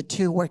between the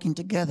two working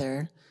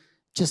together,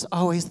 just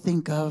always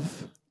think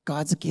of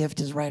God's gift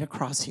is right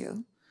across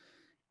you.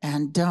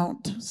 And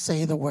don't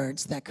say the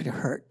words that could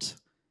hurt,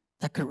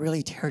 that could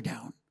really tear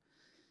down.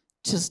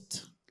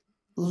 Just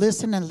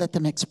listen and let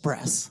them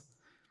express.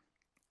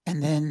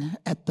 And then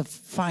at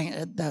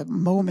the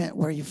moment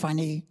where you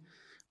finally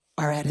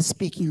are at a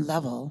speaking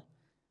level,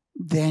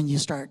 then you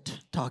start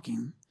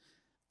talking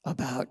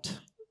about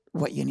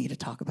what you need to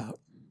talk about.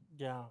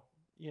 Yeah,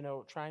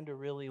 trying to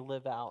really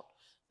live out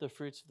the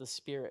fruits of the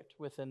Spirit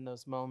within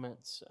those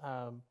moments,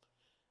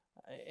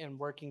 and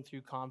working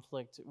through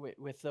conflict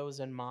with those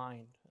in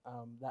mind.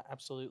 That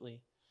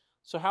absolutely.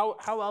 So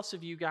how else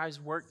have you guys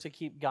worked to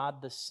keep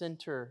God the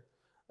center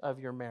of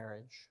your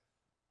marriage?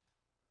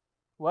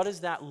 What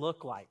does that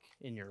look like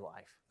in your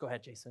life? Go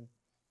ahead, Jason.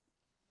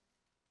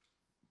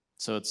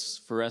 So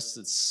for us,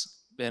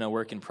 it's been a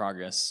work in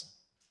progress.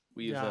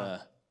 I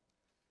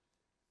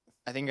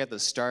think at the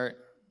start,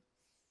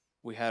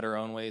 we had our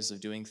own ways of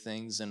doing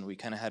things, and we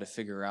kind of had to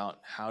figure out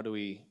how do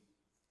we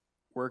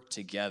work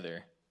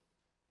together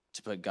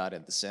to put God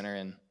at the center.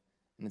 And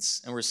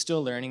we're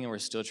still learning, and we're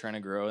still trying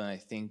to grow. And I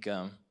think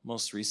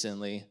most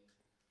recently,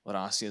 what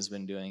Asia has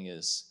been doing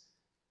is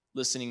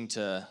listening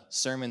to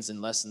sermons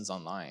and lessons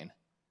online.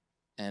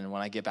 And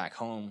when I get back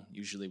home,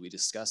 usually we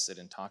discuss it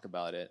and talk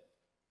about it.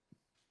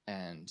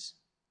 And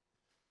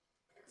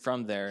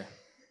from there,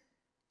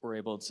 we're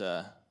able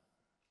to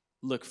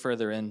look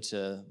further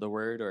into the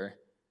Word or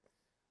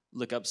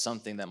look up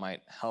something that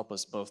might help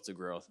us both to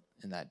grow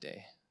in that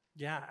day.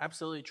 Yeah,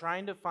 absolutely.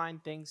 Trying to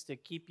find things to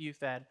keep you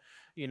fed,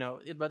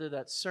 whether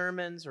that's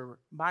sermons or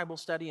Bible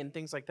study and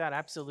things like that.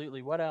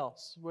 Absolutely. What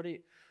else?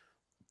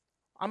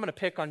 I'm going to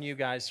pick on you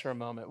guys for a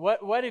moment.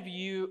 What have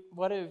you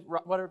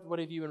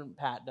and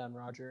Pat done,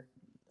 Roger,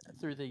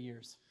 through the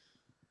years?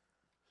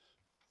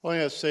 Well,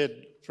 like I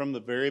said, from the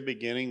very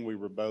beginning, we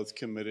were both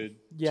committed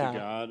to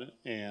God.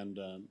 And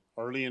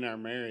early in our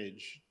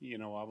marriage, I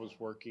was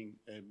working,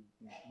 and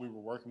we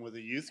were working with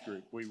a youth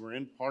group. We were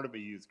in part of a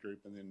youth group,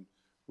 and then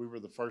we were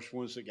the first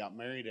ones that got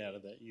married out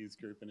of that youth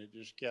group, and it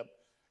just kept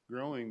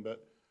growing.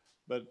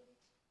 But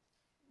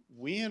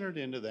we entered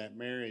into that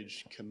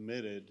marriage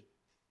committed.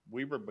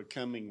 We were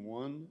becoming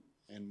one,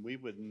 and we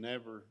would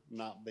never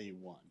not be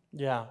one.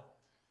 Yeah.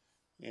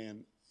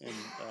 And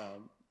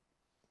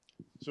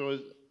so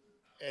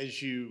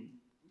as you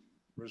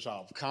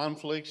resolve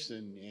conflicts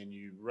and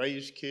you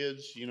raise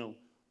kids,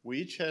 we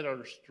each had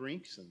our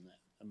strengths in that.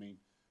 I mean,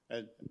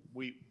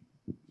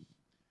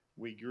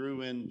 we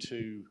grew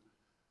into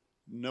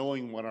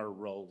knowing what our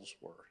roles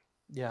were.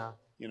 Yeah.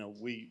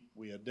 We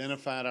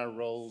identified our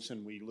roles,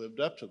 and we lived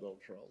up to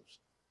those roles.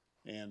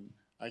 And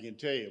I can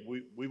tell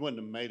you, we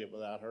wouldn't have made it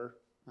without her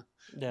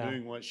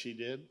doing what she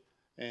did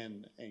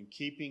and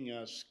keeping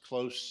us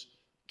close,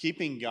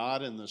 keeping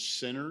God in the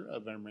center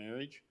of our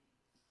marriage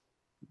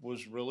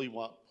was really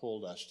what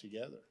pulled us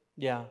together.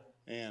 Yeah.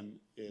 And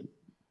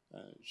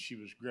she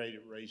was great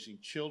at raising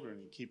children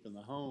and keeping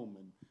the home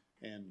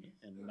and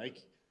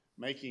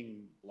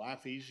making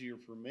life easier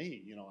for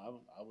me.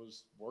 I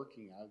was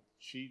working.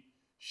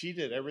 She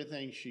did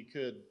everything she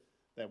could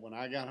that when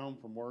I got home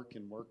from work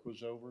and work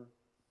was over,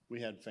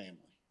 we had family.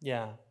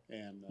 Yeah.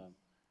 And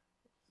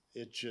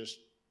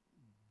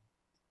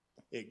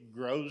it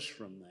grows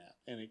from that,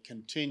 and it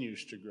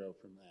continues to grow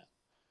from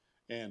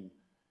that. And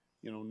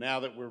now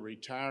that we're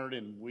retired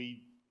and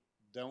we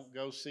don't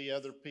go see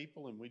other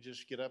people and we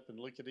just get up and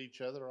look at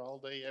each other all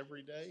day,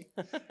 every day,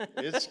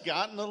 it's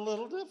gotten a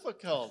little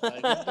difficult,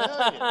 I can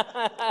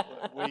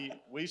tell you.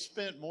 We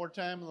spent more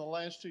time in the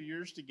last 2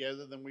 years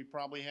together than we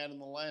probably had in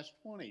the last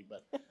 20,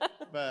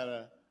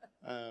 but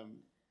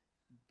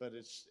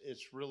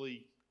it's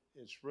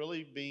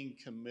really being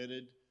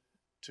committed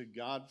to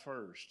God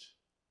first,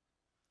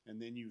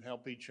 and then you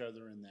help each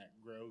other in that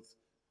growth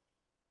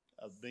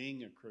of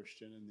being a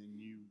Christian, and then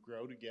you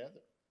grow together.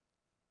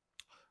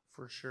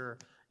 For sure.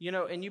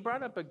 And you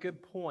brought up a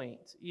good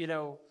point.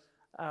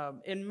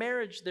 In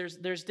marriage,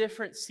 there's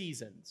different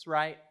seasons,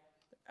 right?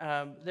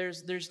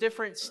 There's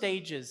different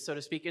stages, so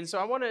to speak. And so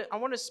I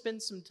want to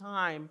spend some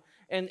time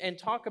and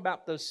talk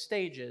about those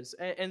stages.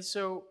 And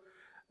so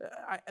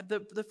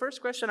the first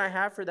question I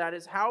have for that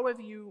is, how have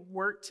you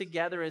worked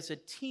together as a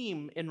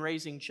team in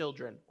raising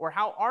children? Or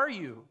how are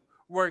you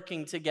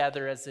working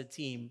together as a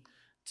team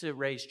to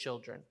raise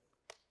children?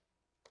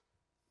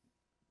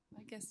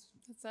 I guess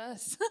that's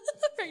us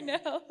right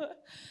now.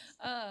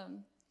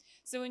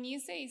 So when you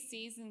say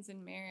seasons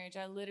in marriage,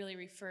 I literally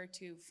refer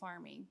to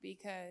farming,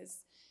 because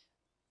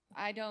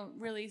I don't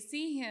really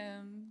see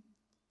him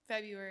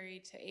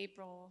February to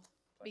April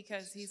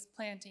because he's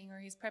planting or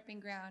he's prepping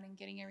ground and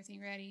getting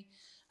everything ready.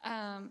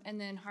 And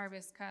then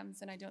harvest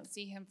comes and I don't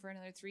see him for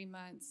another 3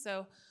 months.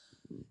 So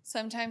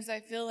sometimes I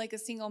feel like a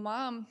single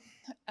mom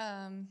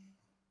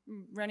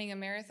running a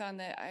marathon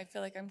that I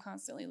feel like I'm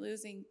constantly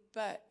losing.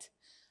 But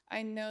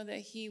I know that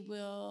he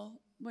will,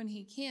 when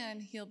he can,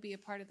 he'll be a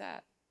part of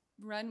that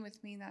run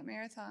with me in that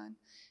marathon.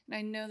 And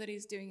I know that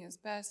he's doing his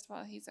best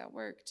while he's at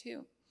work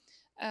too.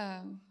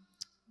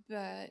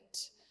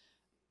 But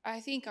I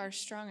think our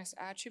strongest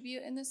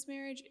attribute in this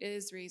marriage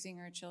is raising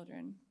our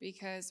children,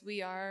 because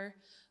we are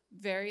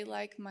very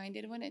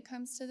like-minded when it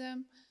comes to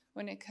them,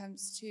 when it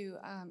comes to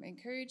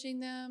encouraging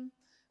them,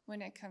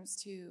 when it comes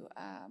to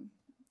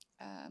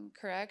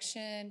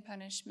correction,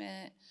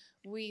 punishment.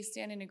 We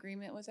stand in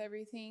agreement with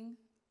everything.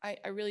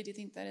 I really do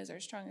think that is our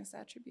strongest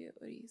attribute.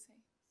 What do you say?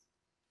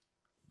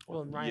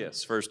 Well, Ryan.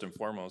 Yes, first and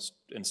foremost,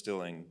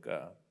 instilling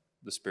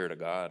the Spirit of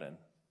God and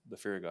the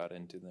fear of God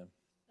into them.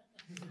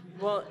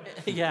 Well,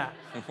 yeah.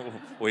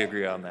 We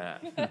agree on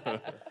that.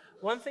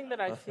 One thing that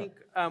I think,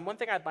 one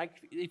thing I'd like,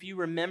 if you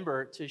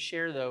remember, to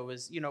share though,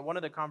 was, you know, one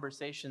of the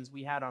conversations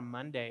we had on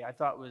Monday, I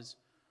thought was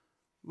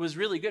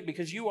really good,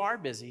 because you are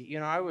busy. You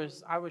know, I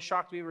was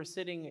shocked. We were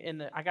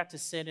sitting I got to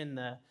sit in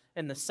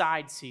the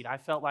side seat. I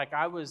felt like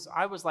I was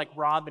like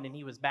Robin and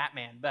he was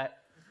Batman. But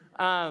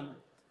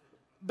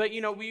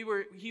you know,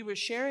 he was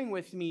sharing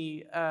with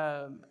me.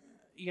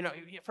 You know,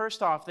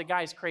 first off, the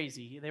guy's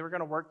crazy. They were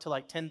going to work till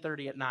like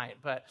 10:30 at night.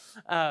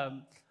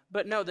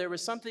 But no, there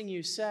was something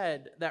you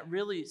said that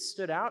really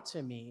stood out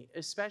to me,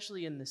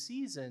 especially in the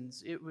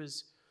seasons. It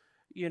was,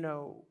 you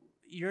know,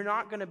 you're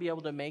not going to be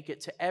able to make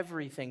it to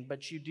everything,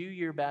 but you do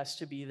your best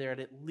to be there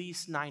at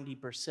least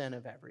 90%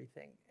 of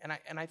everything. And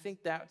I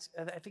think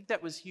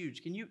that was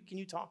huge. Can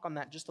you talk on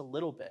that just a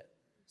little bit?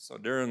 So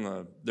during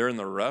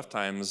the rough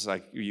times,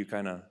 like you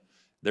kind of,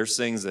 there's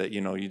things that, you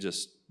know,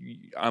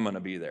 I'm going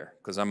to be there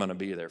because I'm going to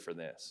be there for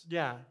this.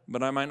 Yeah.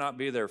 But I might not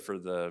be there for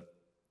the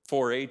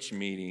 4-H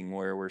meeting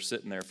where we're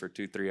sitting there for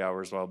 2-3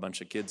 hours while a bunch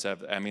of kids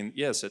have, I mean,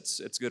 yes,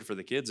 it's good for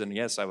the kids, and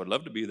yes, I would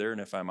love to be there, and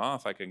if I'm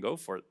off, I can go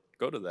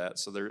to that.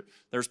 So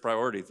there's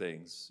priority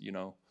things, you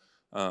know.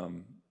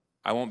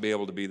 I won't be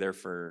able to be there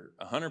for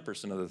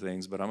 100% of the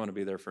things, but I'm going to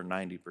be there for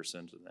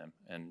 90% of them.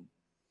 And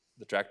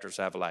the tractors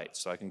have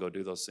lights, so I can go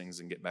do those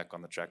things and get back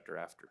on the tractor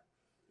after.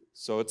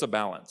 So it's a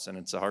balance, and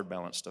it's a hard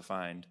balance to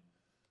find.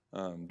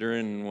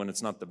 When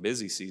it's not the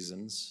busy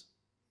seasons,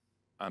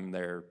 I'm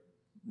there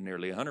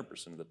nearly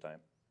 100% of the time.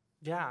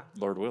 Yeah.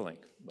 Lord willing.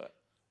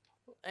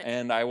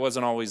 And I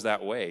wasn't always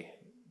that way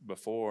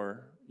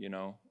before, you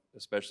know,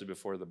 especially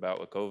before the bout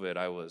with COVID.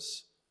 I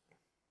was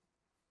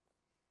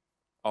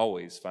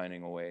always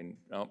finding a way.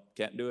 Nope,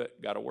 can't do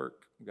it. Got to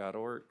work.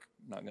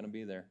 Not going to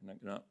be there.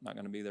 Not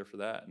going to be there for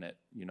that. And it,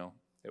 you know,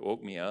 it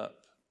woke me up,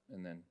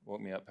 and then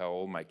woke me up how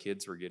old my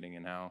kids were getting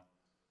and how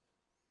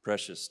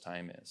precious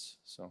time is.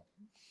 So.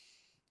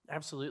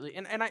 Absolutely.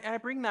 And I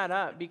bring that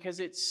up because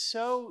it's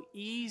so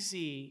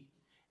easy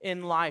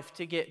in life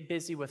to get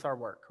busy with our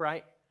work,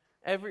 right?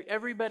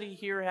 Everybody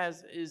here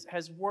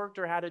has worked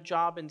or had a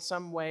job in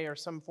some way or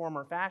some form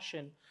or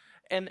fashion.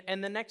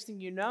 And the next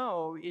thing you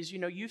know is, you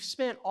know, you've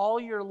spent all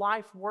your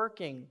life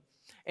working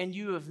and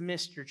you have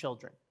missed your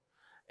children.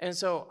 And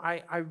so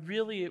I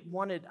really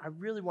wanted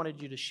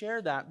you to share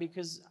that,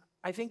 because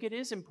I think it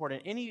is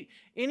important.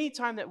 Any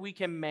time that we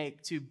can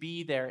make to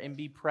be there and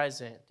be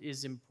present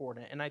is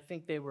important. And I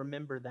think they'll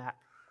remember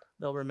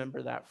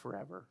that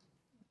forever.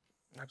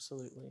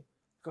 Absolutely.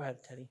 Go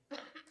ahead, Teddy.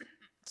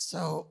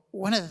 So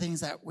one of the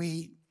things that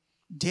we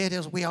did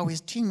is we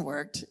always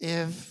teamworked.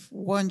 If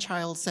one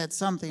child said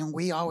something,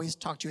 we always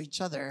talked to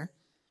each other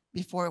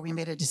before we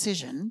made a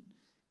decision,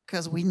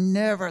 because we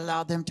never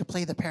allowed them to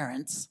play the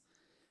parents.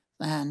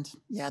 And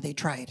yeah, they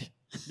tried.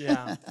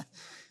 Yeah.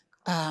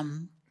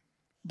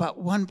 But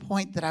one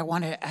point that I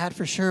wanted to add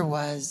for sure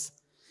was,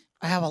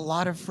 I have a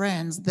lot of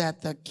friends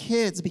that the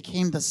kids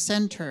became the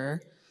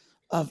center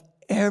of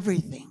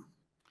everything.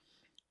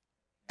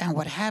 And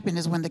what happened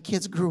is when the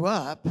kids grew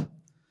up,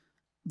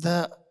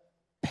 the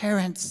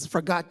parents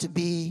forgot to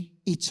be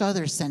each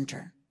other's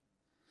center.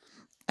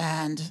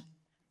 And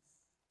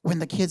when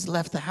the kids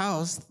left the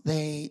house,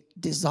 they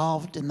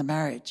dissolved in the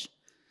marriage.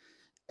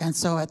 And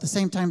so at the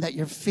same time that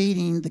you're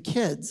feeding the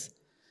kids,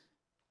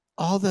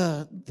 all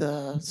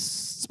the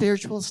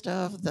spiritual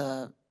stuff,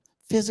 the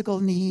physical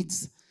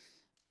needs,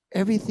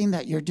 everything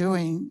that you're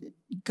doing,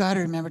 you got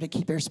to remember to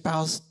keep your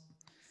spouse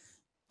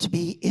to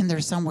be in there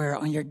somewhere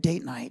on your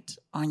date night,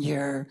 on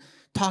your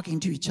talking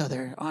to each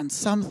other, on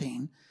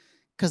something.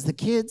 Because the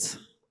kids,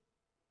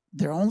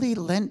 they're only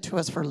lent to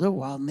us for a little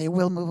while, and they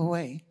will move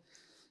away.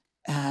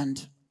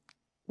 And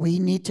we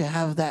need to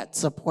have that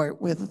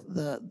support with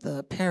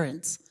the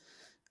parents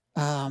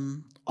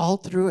all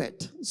through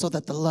it, so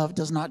that the love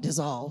does not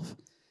dissolve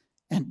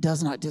and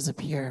does not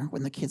disappear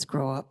when the kids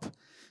grow up.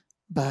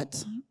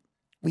 But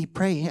we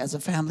pray as a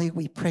family,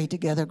 we pray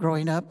together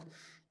growing up,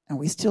 and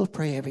we still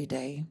pray every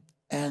day.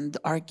 And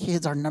our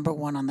kids are number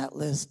one on that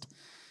list.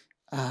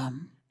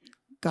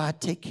 God,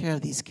 take care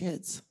of these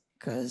kids,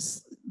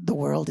 because the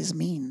world is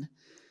mean.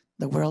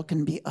 The world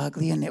can be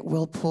ugly, and it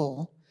will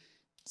pull.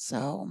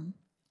 So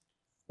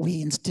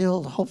we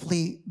instill,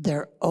 hopefully,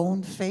 their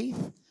own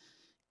faith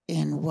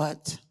in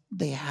what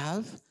they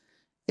have.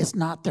 It's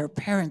not their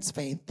parents'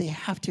 faith. They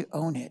have to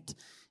own it.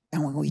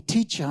 And when we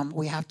teach them,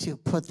 we have to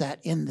put that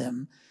in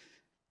them.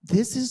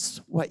 This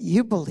is what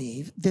you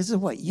believe. This is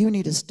what you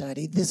need to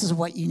study. This is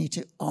what you need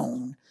to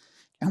own.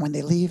 And when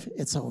they leave,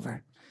 it's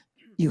over.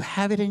 You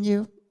have it in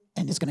you,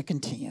 and it's going to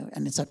continue,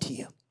 and it's up to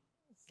you.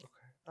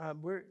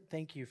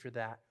 Thank you for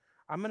that.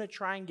 I'm going to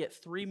try and get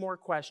 3 more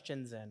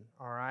questions in,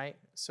 all right?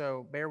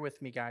 So bear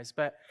with me, guys.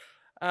 But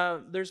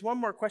there's one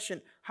more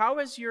question. How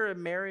has your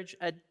marriage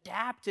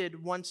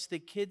adapted once the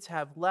kids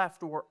have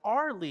left or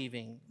are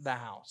leaving the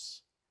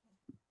house?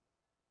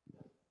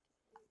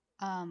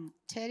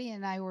 Teddy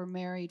and I were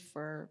married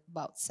for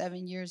about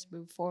 7 years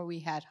before we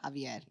had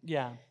Javier.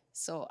 Yeah.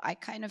 So I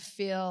kind of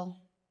feel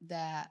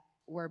that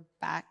we're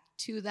back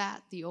to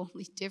that. The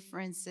only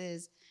difference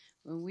is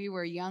when we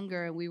were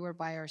younger and we were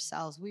by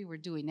ourselves, we were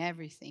doing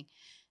everything.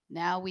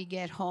 Now we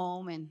get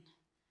home and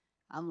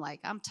I'm like,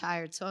 I'm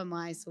tired, so am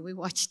I, so we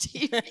watch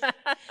TV.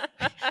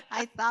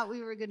 I thought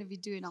we were going to be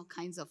doing all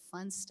kinds of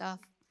fun stuff.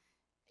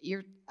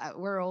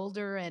 We're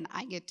older and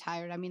I get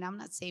tired. I mean, I'm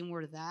not saying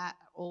we're that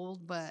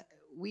old, but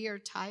we are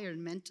tired,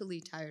 mentally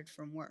tired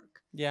from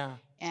work. Yeah.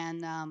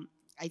 And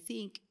I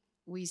think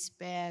we're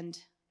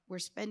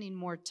spending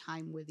more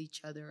time with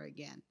each other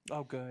again.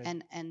 Oh, good.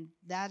 And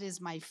that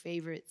is my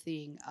favorite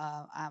thing.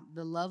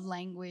 The love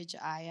language,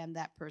 I am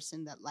that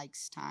person that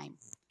likes time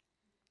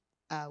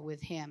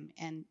with him.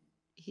 And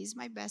he's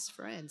my best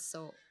friend,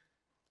 so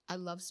I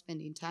love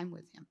spending time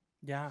with him.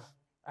 Yeah,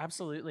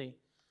 absolutely.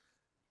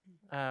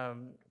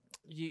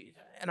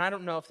 And I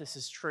don't know if this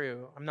is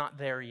true. I'm not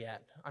there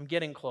yet. I'm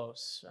getting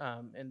close.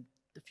 In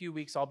a few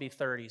weeks, I'll be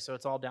 30, so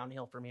it's all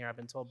downhill from here, I've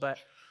been told. But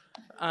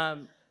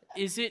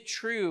is it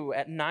true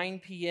at 9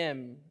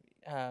 p.m.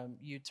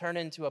 You turn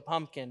into a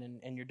pumpkin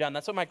and you're done?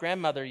 That's what my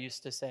grandmother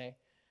used to say.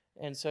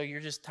 And so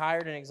you're just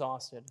tired and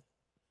exhausted.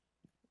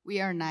 We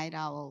are night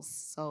owls,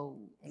 so...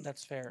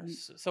 That's fair.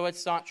 So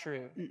it's not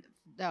true?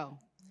 No.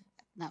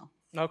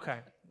 Okay.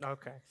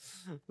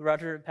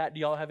 Roger, Pat, do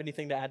y'all have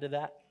anything to add to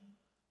that?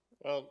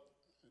 Well,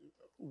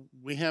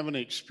 we haven't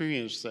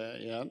experienced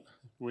that yet.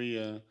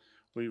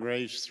 We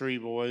raised 3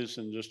 boys,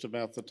 and just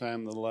about the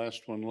time the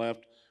last one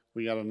left,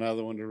 we got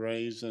another one to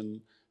raise,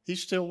 and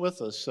he's still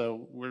with us,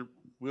 so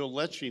we'll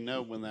let you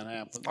know when that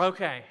happens.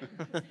 Okay.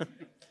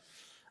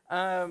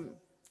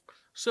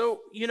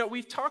 So,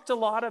 we've talked a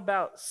lot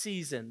about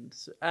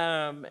seasons,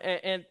 and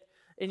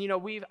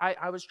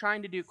I was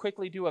trying to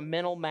quickly do a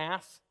mental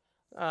math.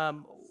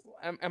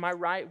 Am I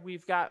right?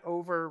 We've got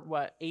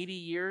over 80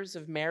 years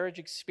of marriage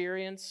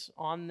experience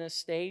on this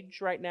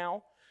stage right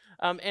now,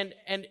 and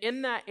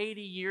in that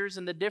 80 years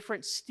and the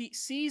different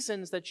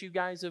seasons that you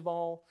guys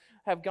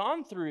have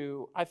gone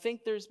through, I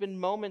think there's been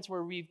moments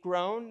where we've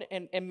grown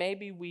and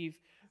maybe we've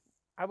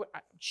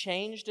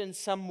changed in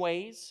some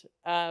ways.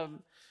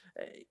 And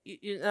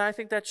I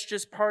think that's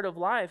just part of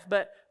life.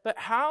 But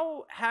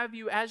how have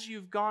you, as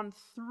you've gone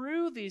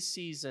through these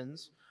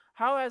seasons,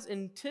 how has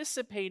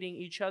anticipating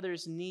each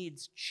other's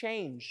needs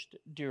changed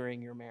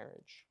during your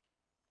marriage?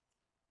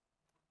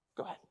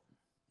 Go ahead.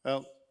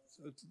 Well,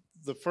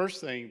 the first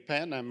thing,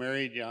 Pat and I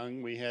married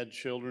young. We had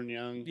children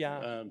young.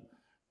 Yeah.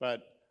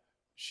 But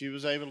she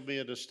was able to be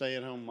a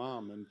stay-at-home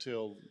mom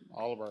until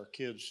all of our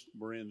kids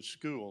were in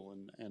school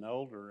and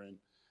older. And,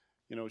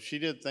 she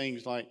did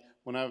things like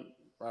when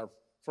our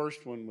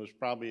first one was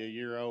probably a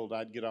year old,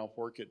 I'd get off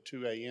work at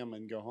 2 a.m.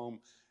 and go home.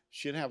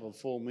 She'd have a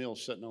full meal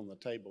sitting on the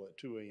table at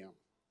 2 a.m.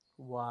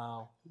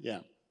 Wow.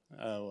 Yeah.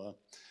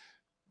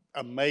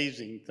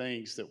 Amazing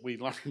things that we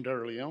learned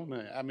early on.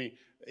 I mean,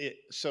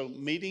 so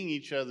meeting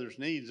each other's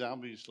needs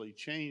obviously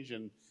change.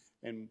 And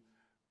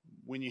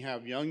when you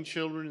have young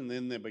children and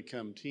then they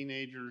become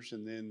teenagers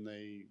and then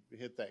they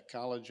hit that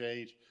college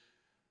age,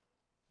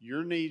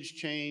 your needs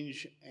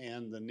change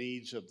and the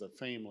needs of the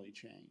family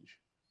change.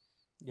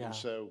 Yeah. And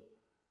so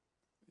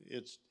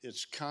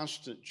it's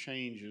constant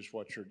change is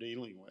what you're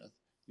dealing with.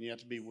 And you have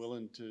to be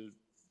willing to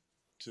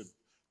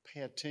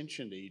pay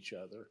attention to each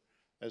other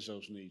as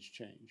those needs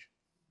change.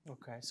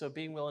 Okay, so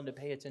being willing to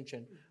pay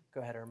attention. Go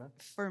ahead, Irma.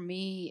 For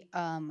me,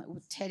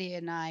 with Teddy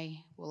and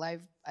I,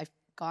 I've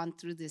gone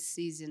through this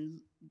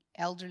season,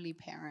 elderly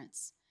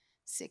parents,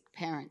 sick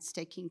parents,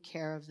 taking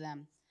care of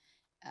them,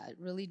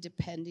 really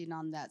depending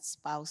on that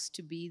spouse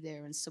to be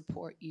there and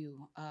support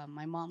you.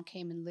 My mom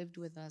came and lived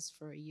with us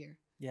for a year.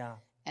 Yeah.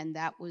 And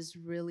that was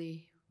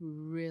really,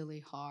 really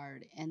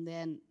hard. And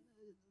then,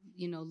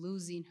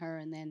 losing her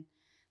and then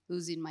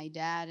losing my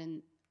dad.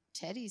 And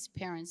Teddy's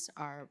parents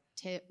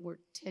were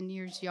 10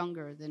 years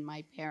younger than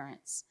my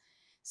parents.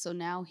 So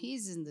now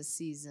he's in the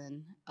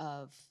season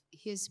of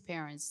his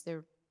parents.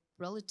 They're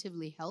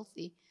relatively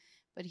healthy,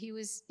 but he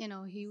was,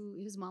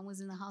 his mom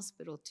was in the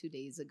hospital 2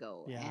 days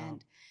ago. Yeah.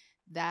 And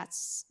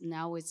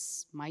now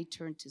it's my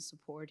turn to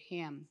support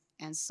him.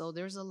 And so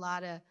there's a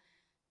lot of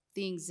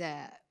things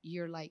that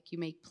you're like, you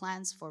make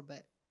plans for,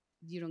 but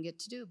you don't get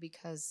to do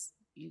because,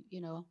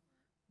 you know,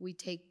 we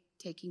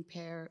taking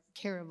care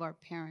of our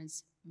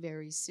parents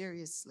very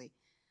seriously.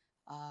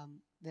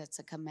 That's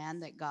a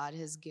command that God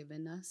has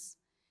given us,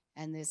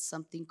 and it's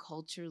something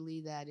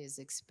culturally that is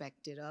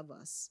expected of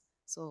us.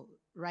 So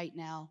right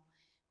now,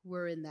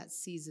 we're in that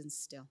season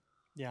still.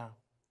 Yeah.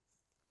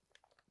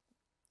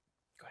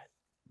 Go ahead.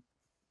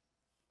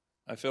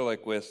 I feel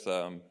like with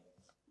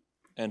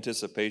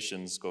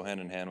anticipations go hand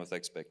in hand with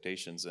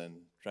expectations, and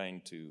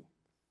trying to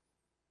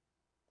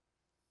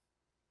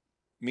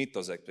meet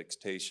those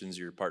expectations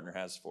your partner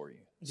has for you.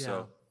 Yeah.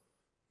 So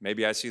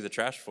maybe I see the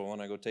trash full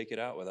and I go take it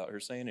out without her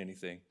saying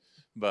anything.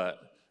 But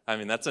I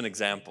mean, that's an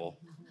example.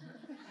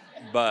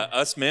 But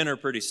us men are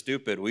pretty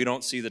stupid. We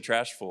don't see the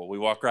trash full. We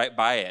walk right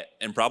by it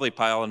and probably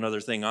pile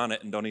another thing on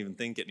it and don't even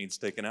think it needs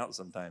taken out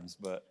sometimes.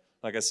 But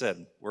like I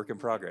said, work in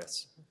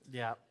progress.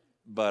 Yeah.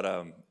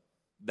 But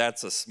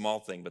that's a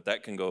small thing, but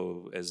that can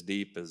go as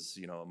deep as,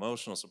 you know,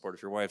 emotional support.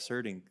 If your wife's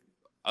hurting,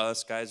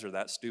 us guys are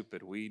that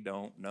stupid. We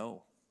don't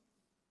know.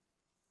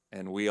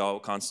 And we all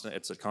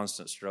it's a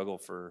constant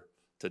struggle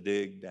to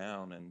dig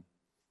down and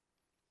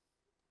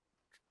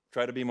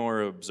try to be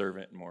more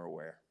observant and more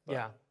aware. But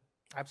Yeah,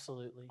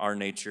 absolutely. our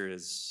nature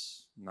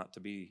is not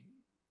to be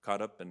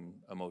caught up in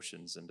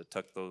emotions and to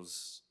tuck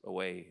those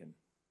away. And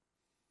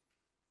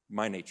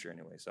my nature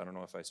anyways, I don't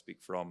know if I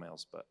speak for all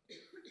males, but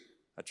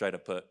I try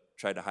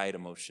to hide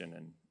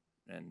emotion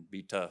and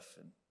be tough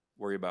and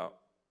worry about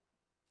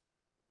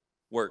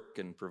work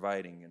and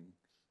providing and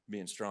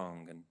being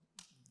strong, and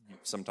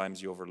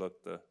sometimes you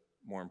overlook the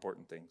more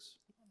important things.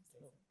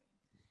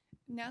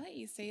 Now that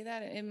you say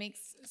that, it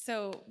makes,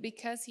 so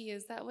because he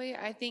is that way,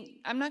 I think,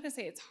 I'm not going to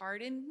say it's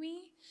hardened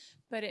me,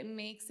 but it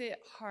makes it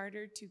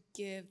harder to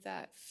give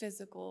that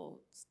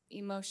physical,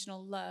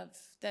 emotional love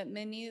that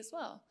men need as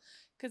well.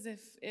 Because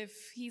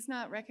if he's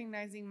not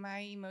recognizing my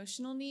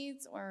emotional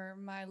needs or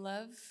my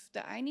love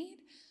that I need,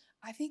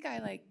 I think I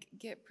like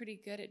get pretty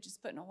good at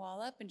just putting a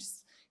wall up and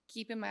just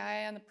keeping my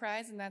eye on the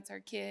prize, and that's our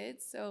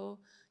kids. So,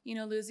 you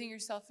know, losing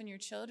yourself in your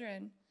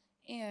children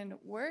and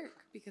work,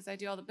 because I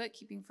do all the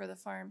bookkeeping for the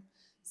farm.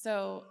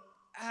 So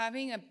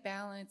having a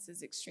balance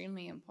is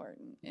extremely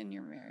important in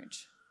your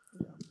marriage.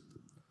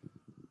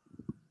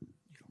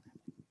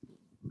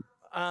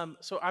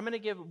 So I'm going to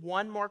give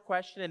one more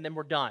question and then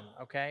we're done,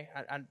 okay?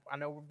 I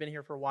know we've been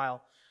here for a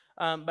while,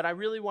 but I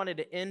really wanted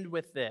to end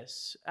with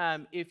this.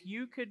 If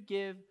you could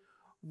give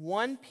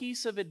one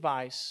piece of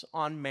advice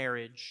on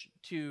marriage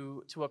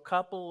to a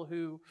couple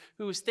who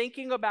is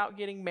thinking about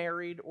getting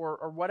married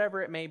or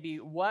whatever it may be,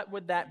 what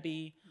would that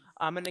be?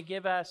 I'm going to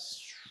give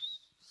us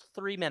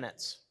 3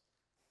 minutes.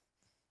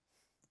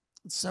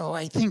 So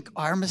I think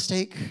our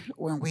mistake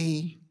when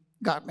we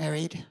got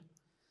married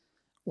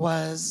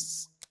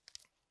was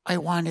I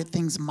wanted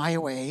things my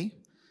way,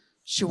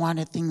 she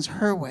wanted things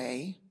her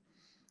way,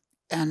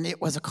 and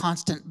it was a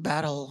constant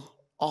battle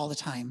all the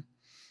time.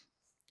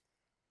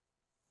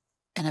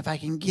 And if I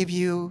can give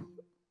you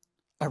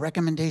a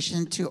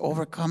recommendation to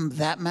overcome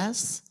that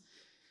mess,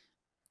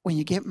 when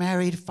you get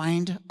married,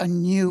 find a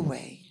new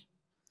way.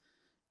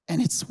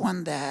 And it's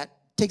one that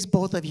takes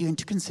both of you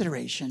into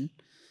consideration,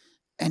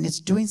 and it's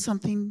doing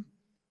something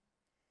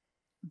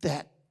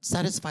that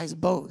satisfies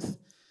both.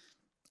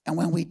 And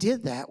when we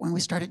did that, when we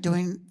started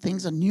doing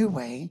things a new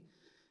way,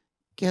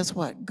 guess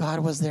what? God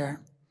was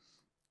there,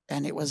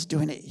 and it was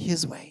doing it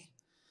his way.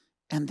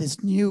 And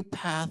this new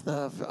path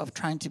of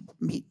trying to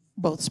meet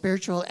both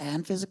spiritual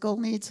and physical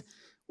needs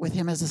with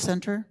him as the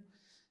center,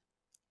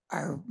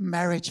 our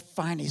marriage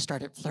finally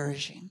started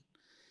flourishing.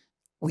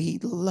 We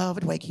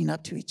loved waking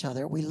up to each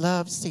other. We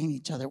loved seeing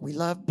each other. We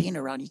loved being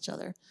around each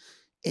other.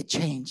 It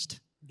changed.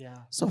 Yeah.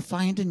 So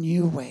find a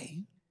new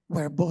way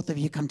where both of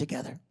you come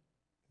together.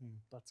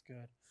 That's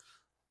good.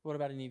 What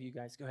about any of you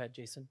guys? Go ahead,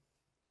 Jason.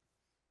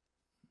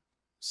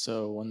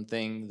 So one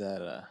thing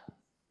that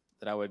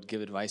I would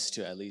give advice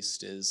to at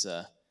least is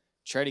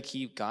try to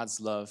keep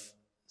God's love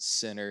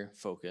center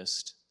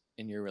focused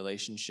in your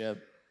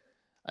relationship.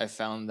 I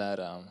found that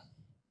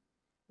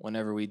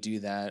whenever we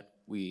do that,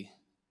 we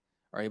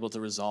are able to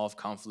resolve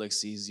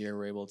conflicts easier.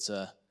 We're able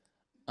to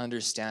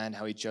understand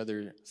how each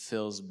other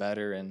feels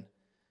better,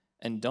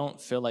 and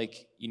don't feel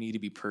like you need to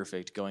be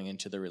perfect going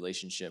into the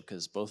relationship,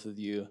 because both of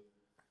you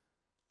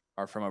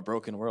are from a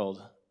broken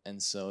world,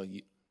 and so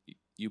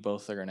you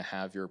both are going to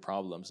have your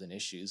problems and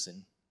issues,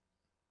 and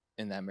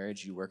in that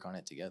marriage you work on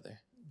it together.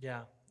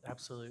 Yeah,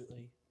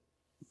 absolutely.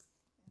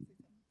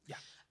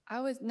 I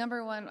was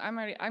number one,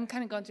 I'm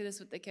kind of going through this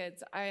with the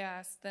kids. I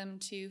asked them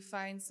to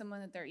find someone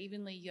that they're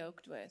evenly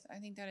yoked with. I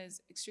think that is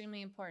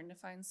extremely important, to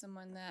find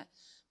someone that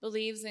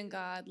believes in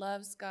God,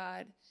 loves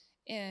God,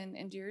 and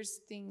endures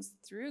things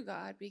through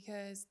God,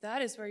 because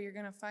that is where you're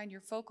going to find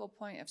your focal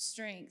point of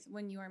strength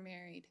when you are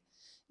married.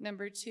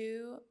 Number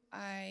two,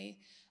 I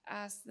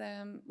ask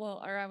them,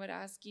 I would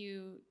ask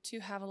you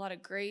to have a lot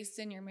of grace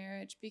in your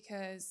marriage,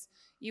 because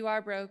you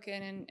are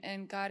broken,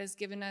 and God has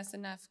given us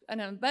an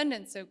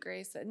abundance of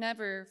grace that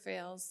never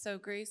fails. So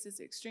grace is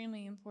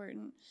extremely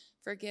important,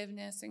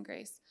 forgiveness and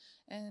grace.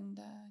 And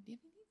do you have anything?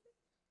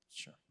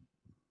 Sure.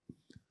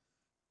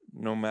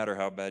 No matter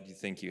how bad you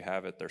think you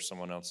have it, there's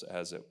someone else that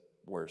has it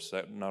worse.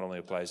 That not only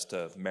applies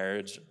to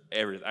marriage,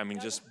 everything. I mean,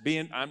 just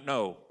being,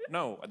 no,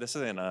 this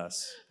isn't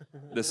us.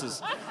 This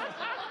is,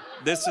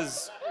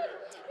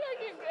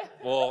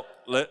 well,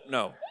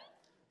 no.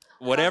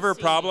 Whatever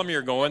problem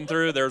you're going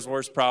through, there's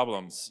worse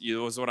problems.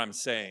 Is what I'm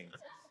saying.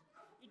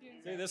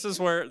 See, this is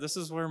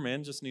where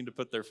men just need to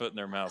put their foot in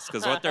their mouths,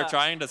 because what they're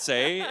trying to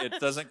say, it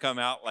doesn't come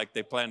out like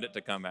they planned it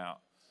to come out.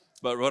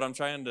 But what I'm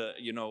trying to,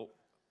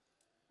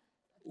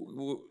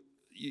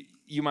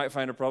 you might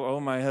find a problem. Oh,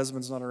 my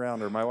husband's not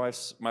around, or my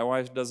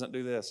wife doesn't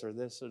do this or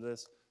this or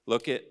this.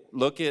 Look at.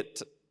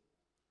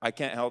 I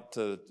can't help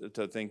to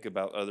think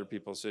about other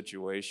people's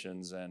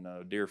situations, and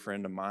a dear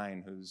friend of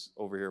mine who's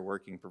over here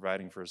working,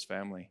 providing for his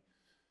family,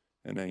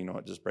 and then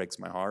it just breaks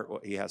my heart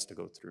what he has to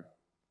go through.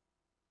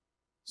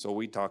 So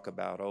we talk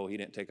about, oh, he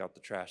didn't take out the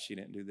trash, he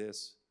didn't do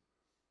this.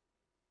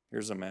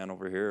 Here's a man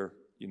over here,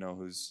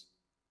 who's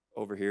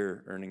over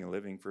here earning a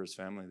living for his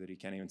family that he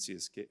can't even see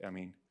his kid. I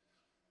mean,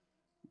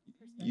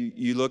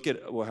 you look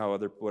at what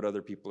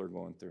other people are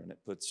going through, and it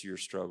puts your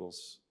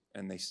struggles,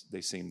 and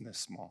they seem this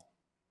small.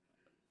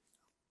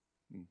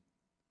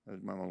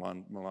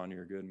 Milan,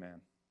 you're a good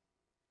man.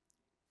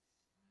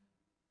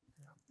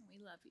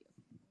 We love you.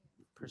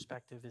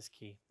 Perspective is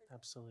key.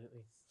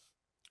 Absolutely.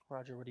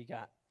 Roger, what do you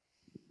got?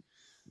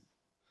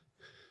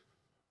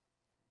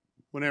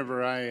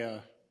 Whenever I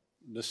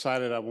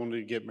decided I wanted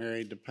to get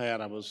married to Pat,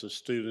 I was a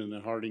student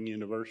at Harding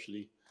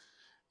University,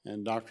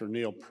 and Dr.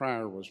 Neil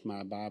Pryor was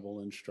my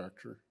Bible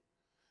instructor,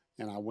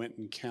 and I went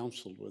and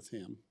counseled with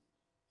him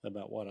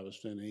about what I was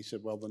doing. And he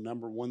said, well, the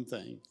number one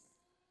thing,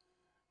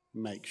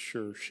 make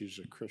sure she's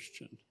a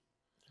Christian.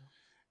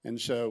 And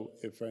so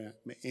if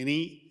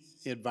any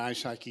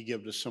advice I could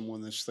give to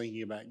someone that's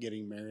thinking about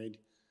getting married,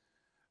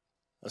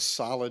 a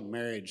solid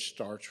marriage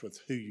starts with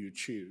who you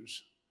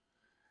choose.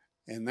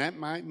 And that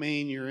might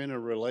mean you're in a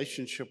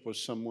relationship with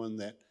someone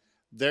that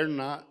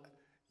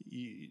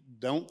you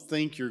don't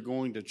think you're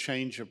going to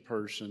change a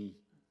person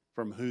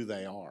from who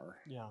they are.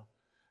 Yeah.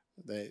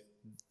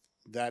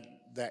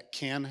 That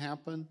can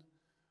happen.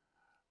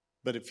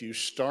 But if you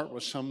start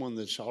with someone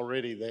that's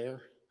already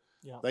there,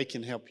 they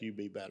can help you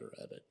be better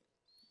at it.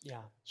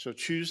 Yeah. So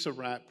choose the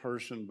right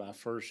person by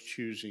first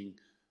choosing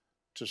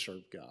to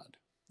serve God.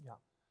 Yeah.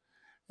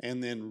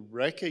 And then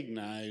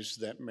recognize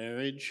that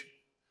marriage,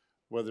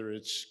 whether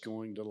it's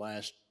going to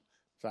last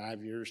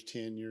 5 years,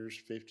 10 years,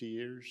 50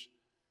 years,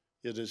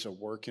 it is a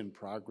work in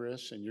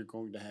progress, and you're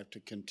going to have to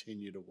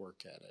continue to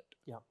work at it.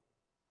 Yeah.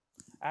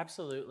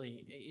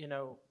 Absolutely.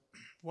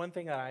 One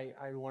thing I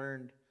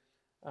learned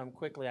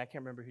quickly, I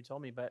can't remember who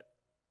told me, but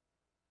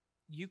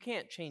you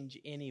can't change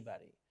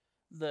anybody.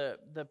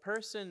 The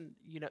person,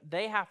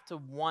 they have to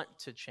want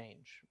to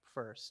change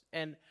first.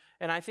 And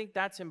I think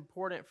that's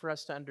important for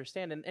us to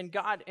understand. And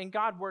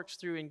God works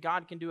through, and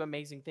God can do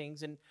amazing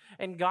things,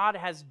 and God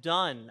has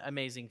done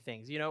amazing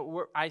things.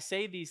 I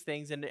say these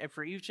things, and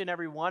for each and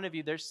every one of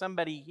you, there's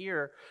somebody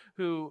here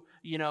who,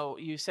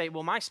 you say,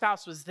 well, my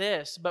spouse was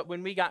this, but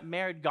when we got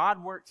married,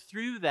 God worked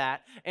through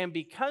that. And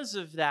because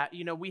of that,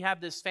 we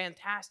have this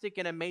fantastic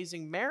and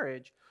amazing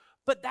marriage,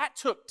 but that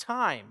took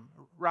time,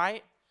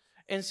 right?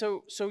 And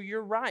so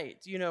you're right.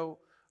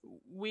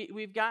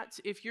 We've got,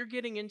 if you're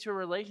getting into a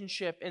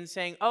relationship and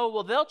saying, oh,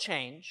 well, they'll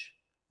change,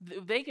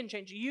 they can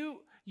change,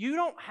 you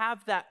don't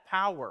have that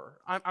power.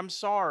 I'm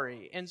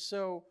sorry. And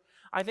so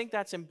I think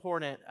that's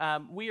important.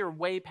 We are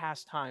way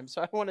past time.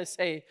 So I want to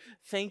say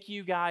thank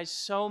you guys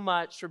so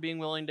much for being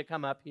willing to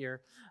come up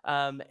here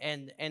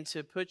and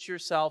to put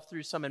yourself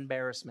through some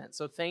embarrassment.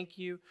 So thank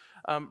you.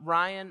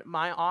 Ryan,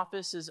 my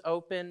office is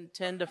open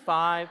 10 to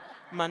 5,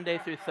 Monday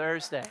through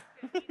Thursday.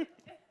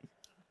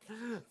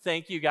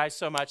 Thank you guys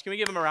so much. Can we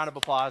give them a round of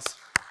applause?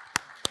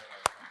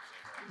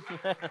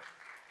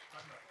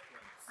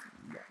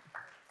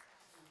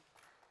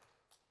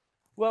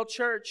 Well,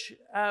 church,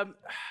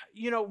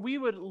 we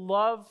would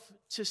love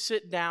to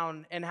sit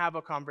down and have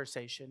a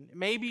conversation.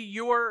 Maybe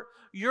you're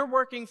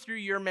working through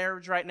your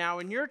marriage right now,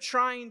 and you're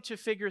trying to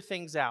figure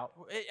things out,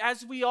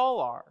 as we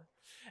all are.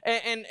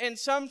 And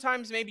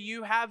sometimes maybe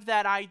you have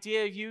that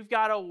idea you've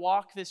got to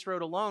walk this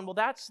road alone. Well,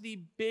 that's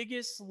the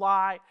biggest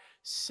lie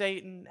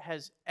Satan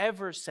has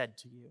ever said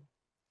to you.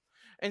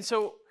 And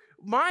so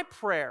my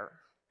prayer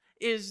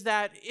is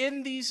that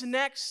in these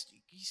next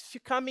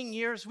coming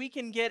years, we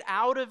can get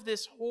out of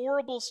this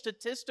horrible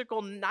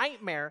statistical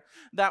nightmare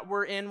that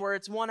we're in, where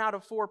it's 1 out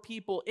of 4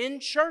 people in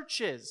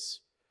churches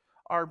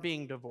are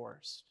being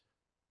divorced.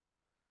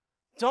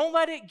 Don't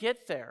let it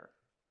get there.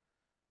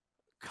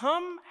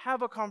 Come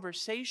have a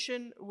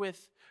conversation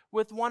with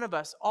one of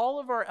us. All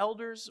of our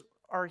elders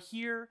are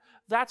here.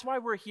 That's why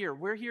we're here.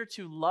 We're here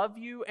to love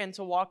you and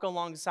to walk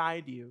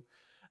alongside you.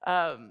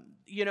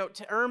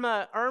 To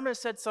Irma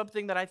said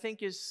something that I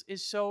think is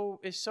so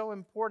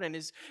important.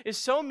 Is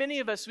so many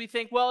of us, we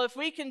think, well, if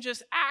we can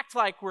just act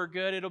like we're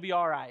good, it'll be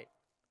all right.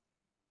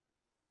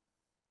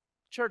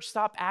 Church,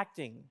 stop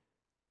acting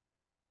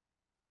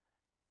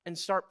and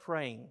start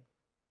praying.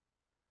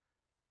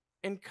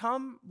 And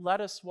come, let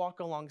us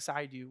walk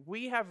alongside you.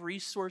 We have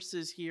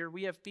resources here.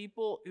 We have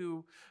people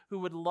who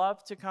would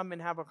love to come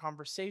and have a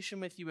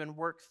conversation with you and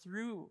work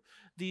through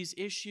these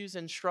issues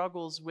and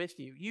struggles with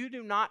you. You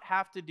do not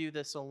have to do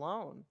this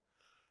alone.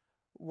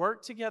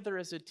 Work together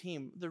as a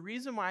team. The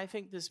reason why I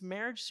think this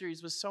marriage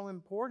series was so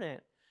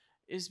important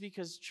is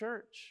because,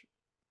 church,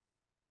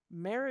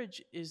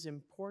 marriage is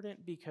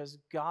important because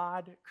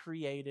God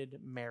created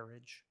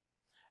marriage.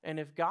 And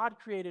if God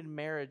created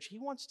marriage, He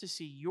wants to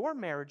see your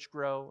marriage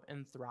grow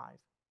and thrive.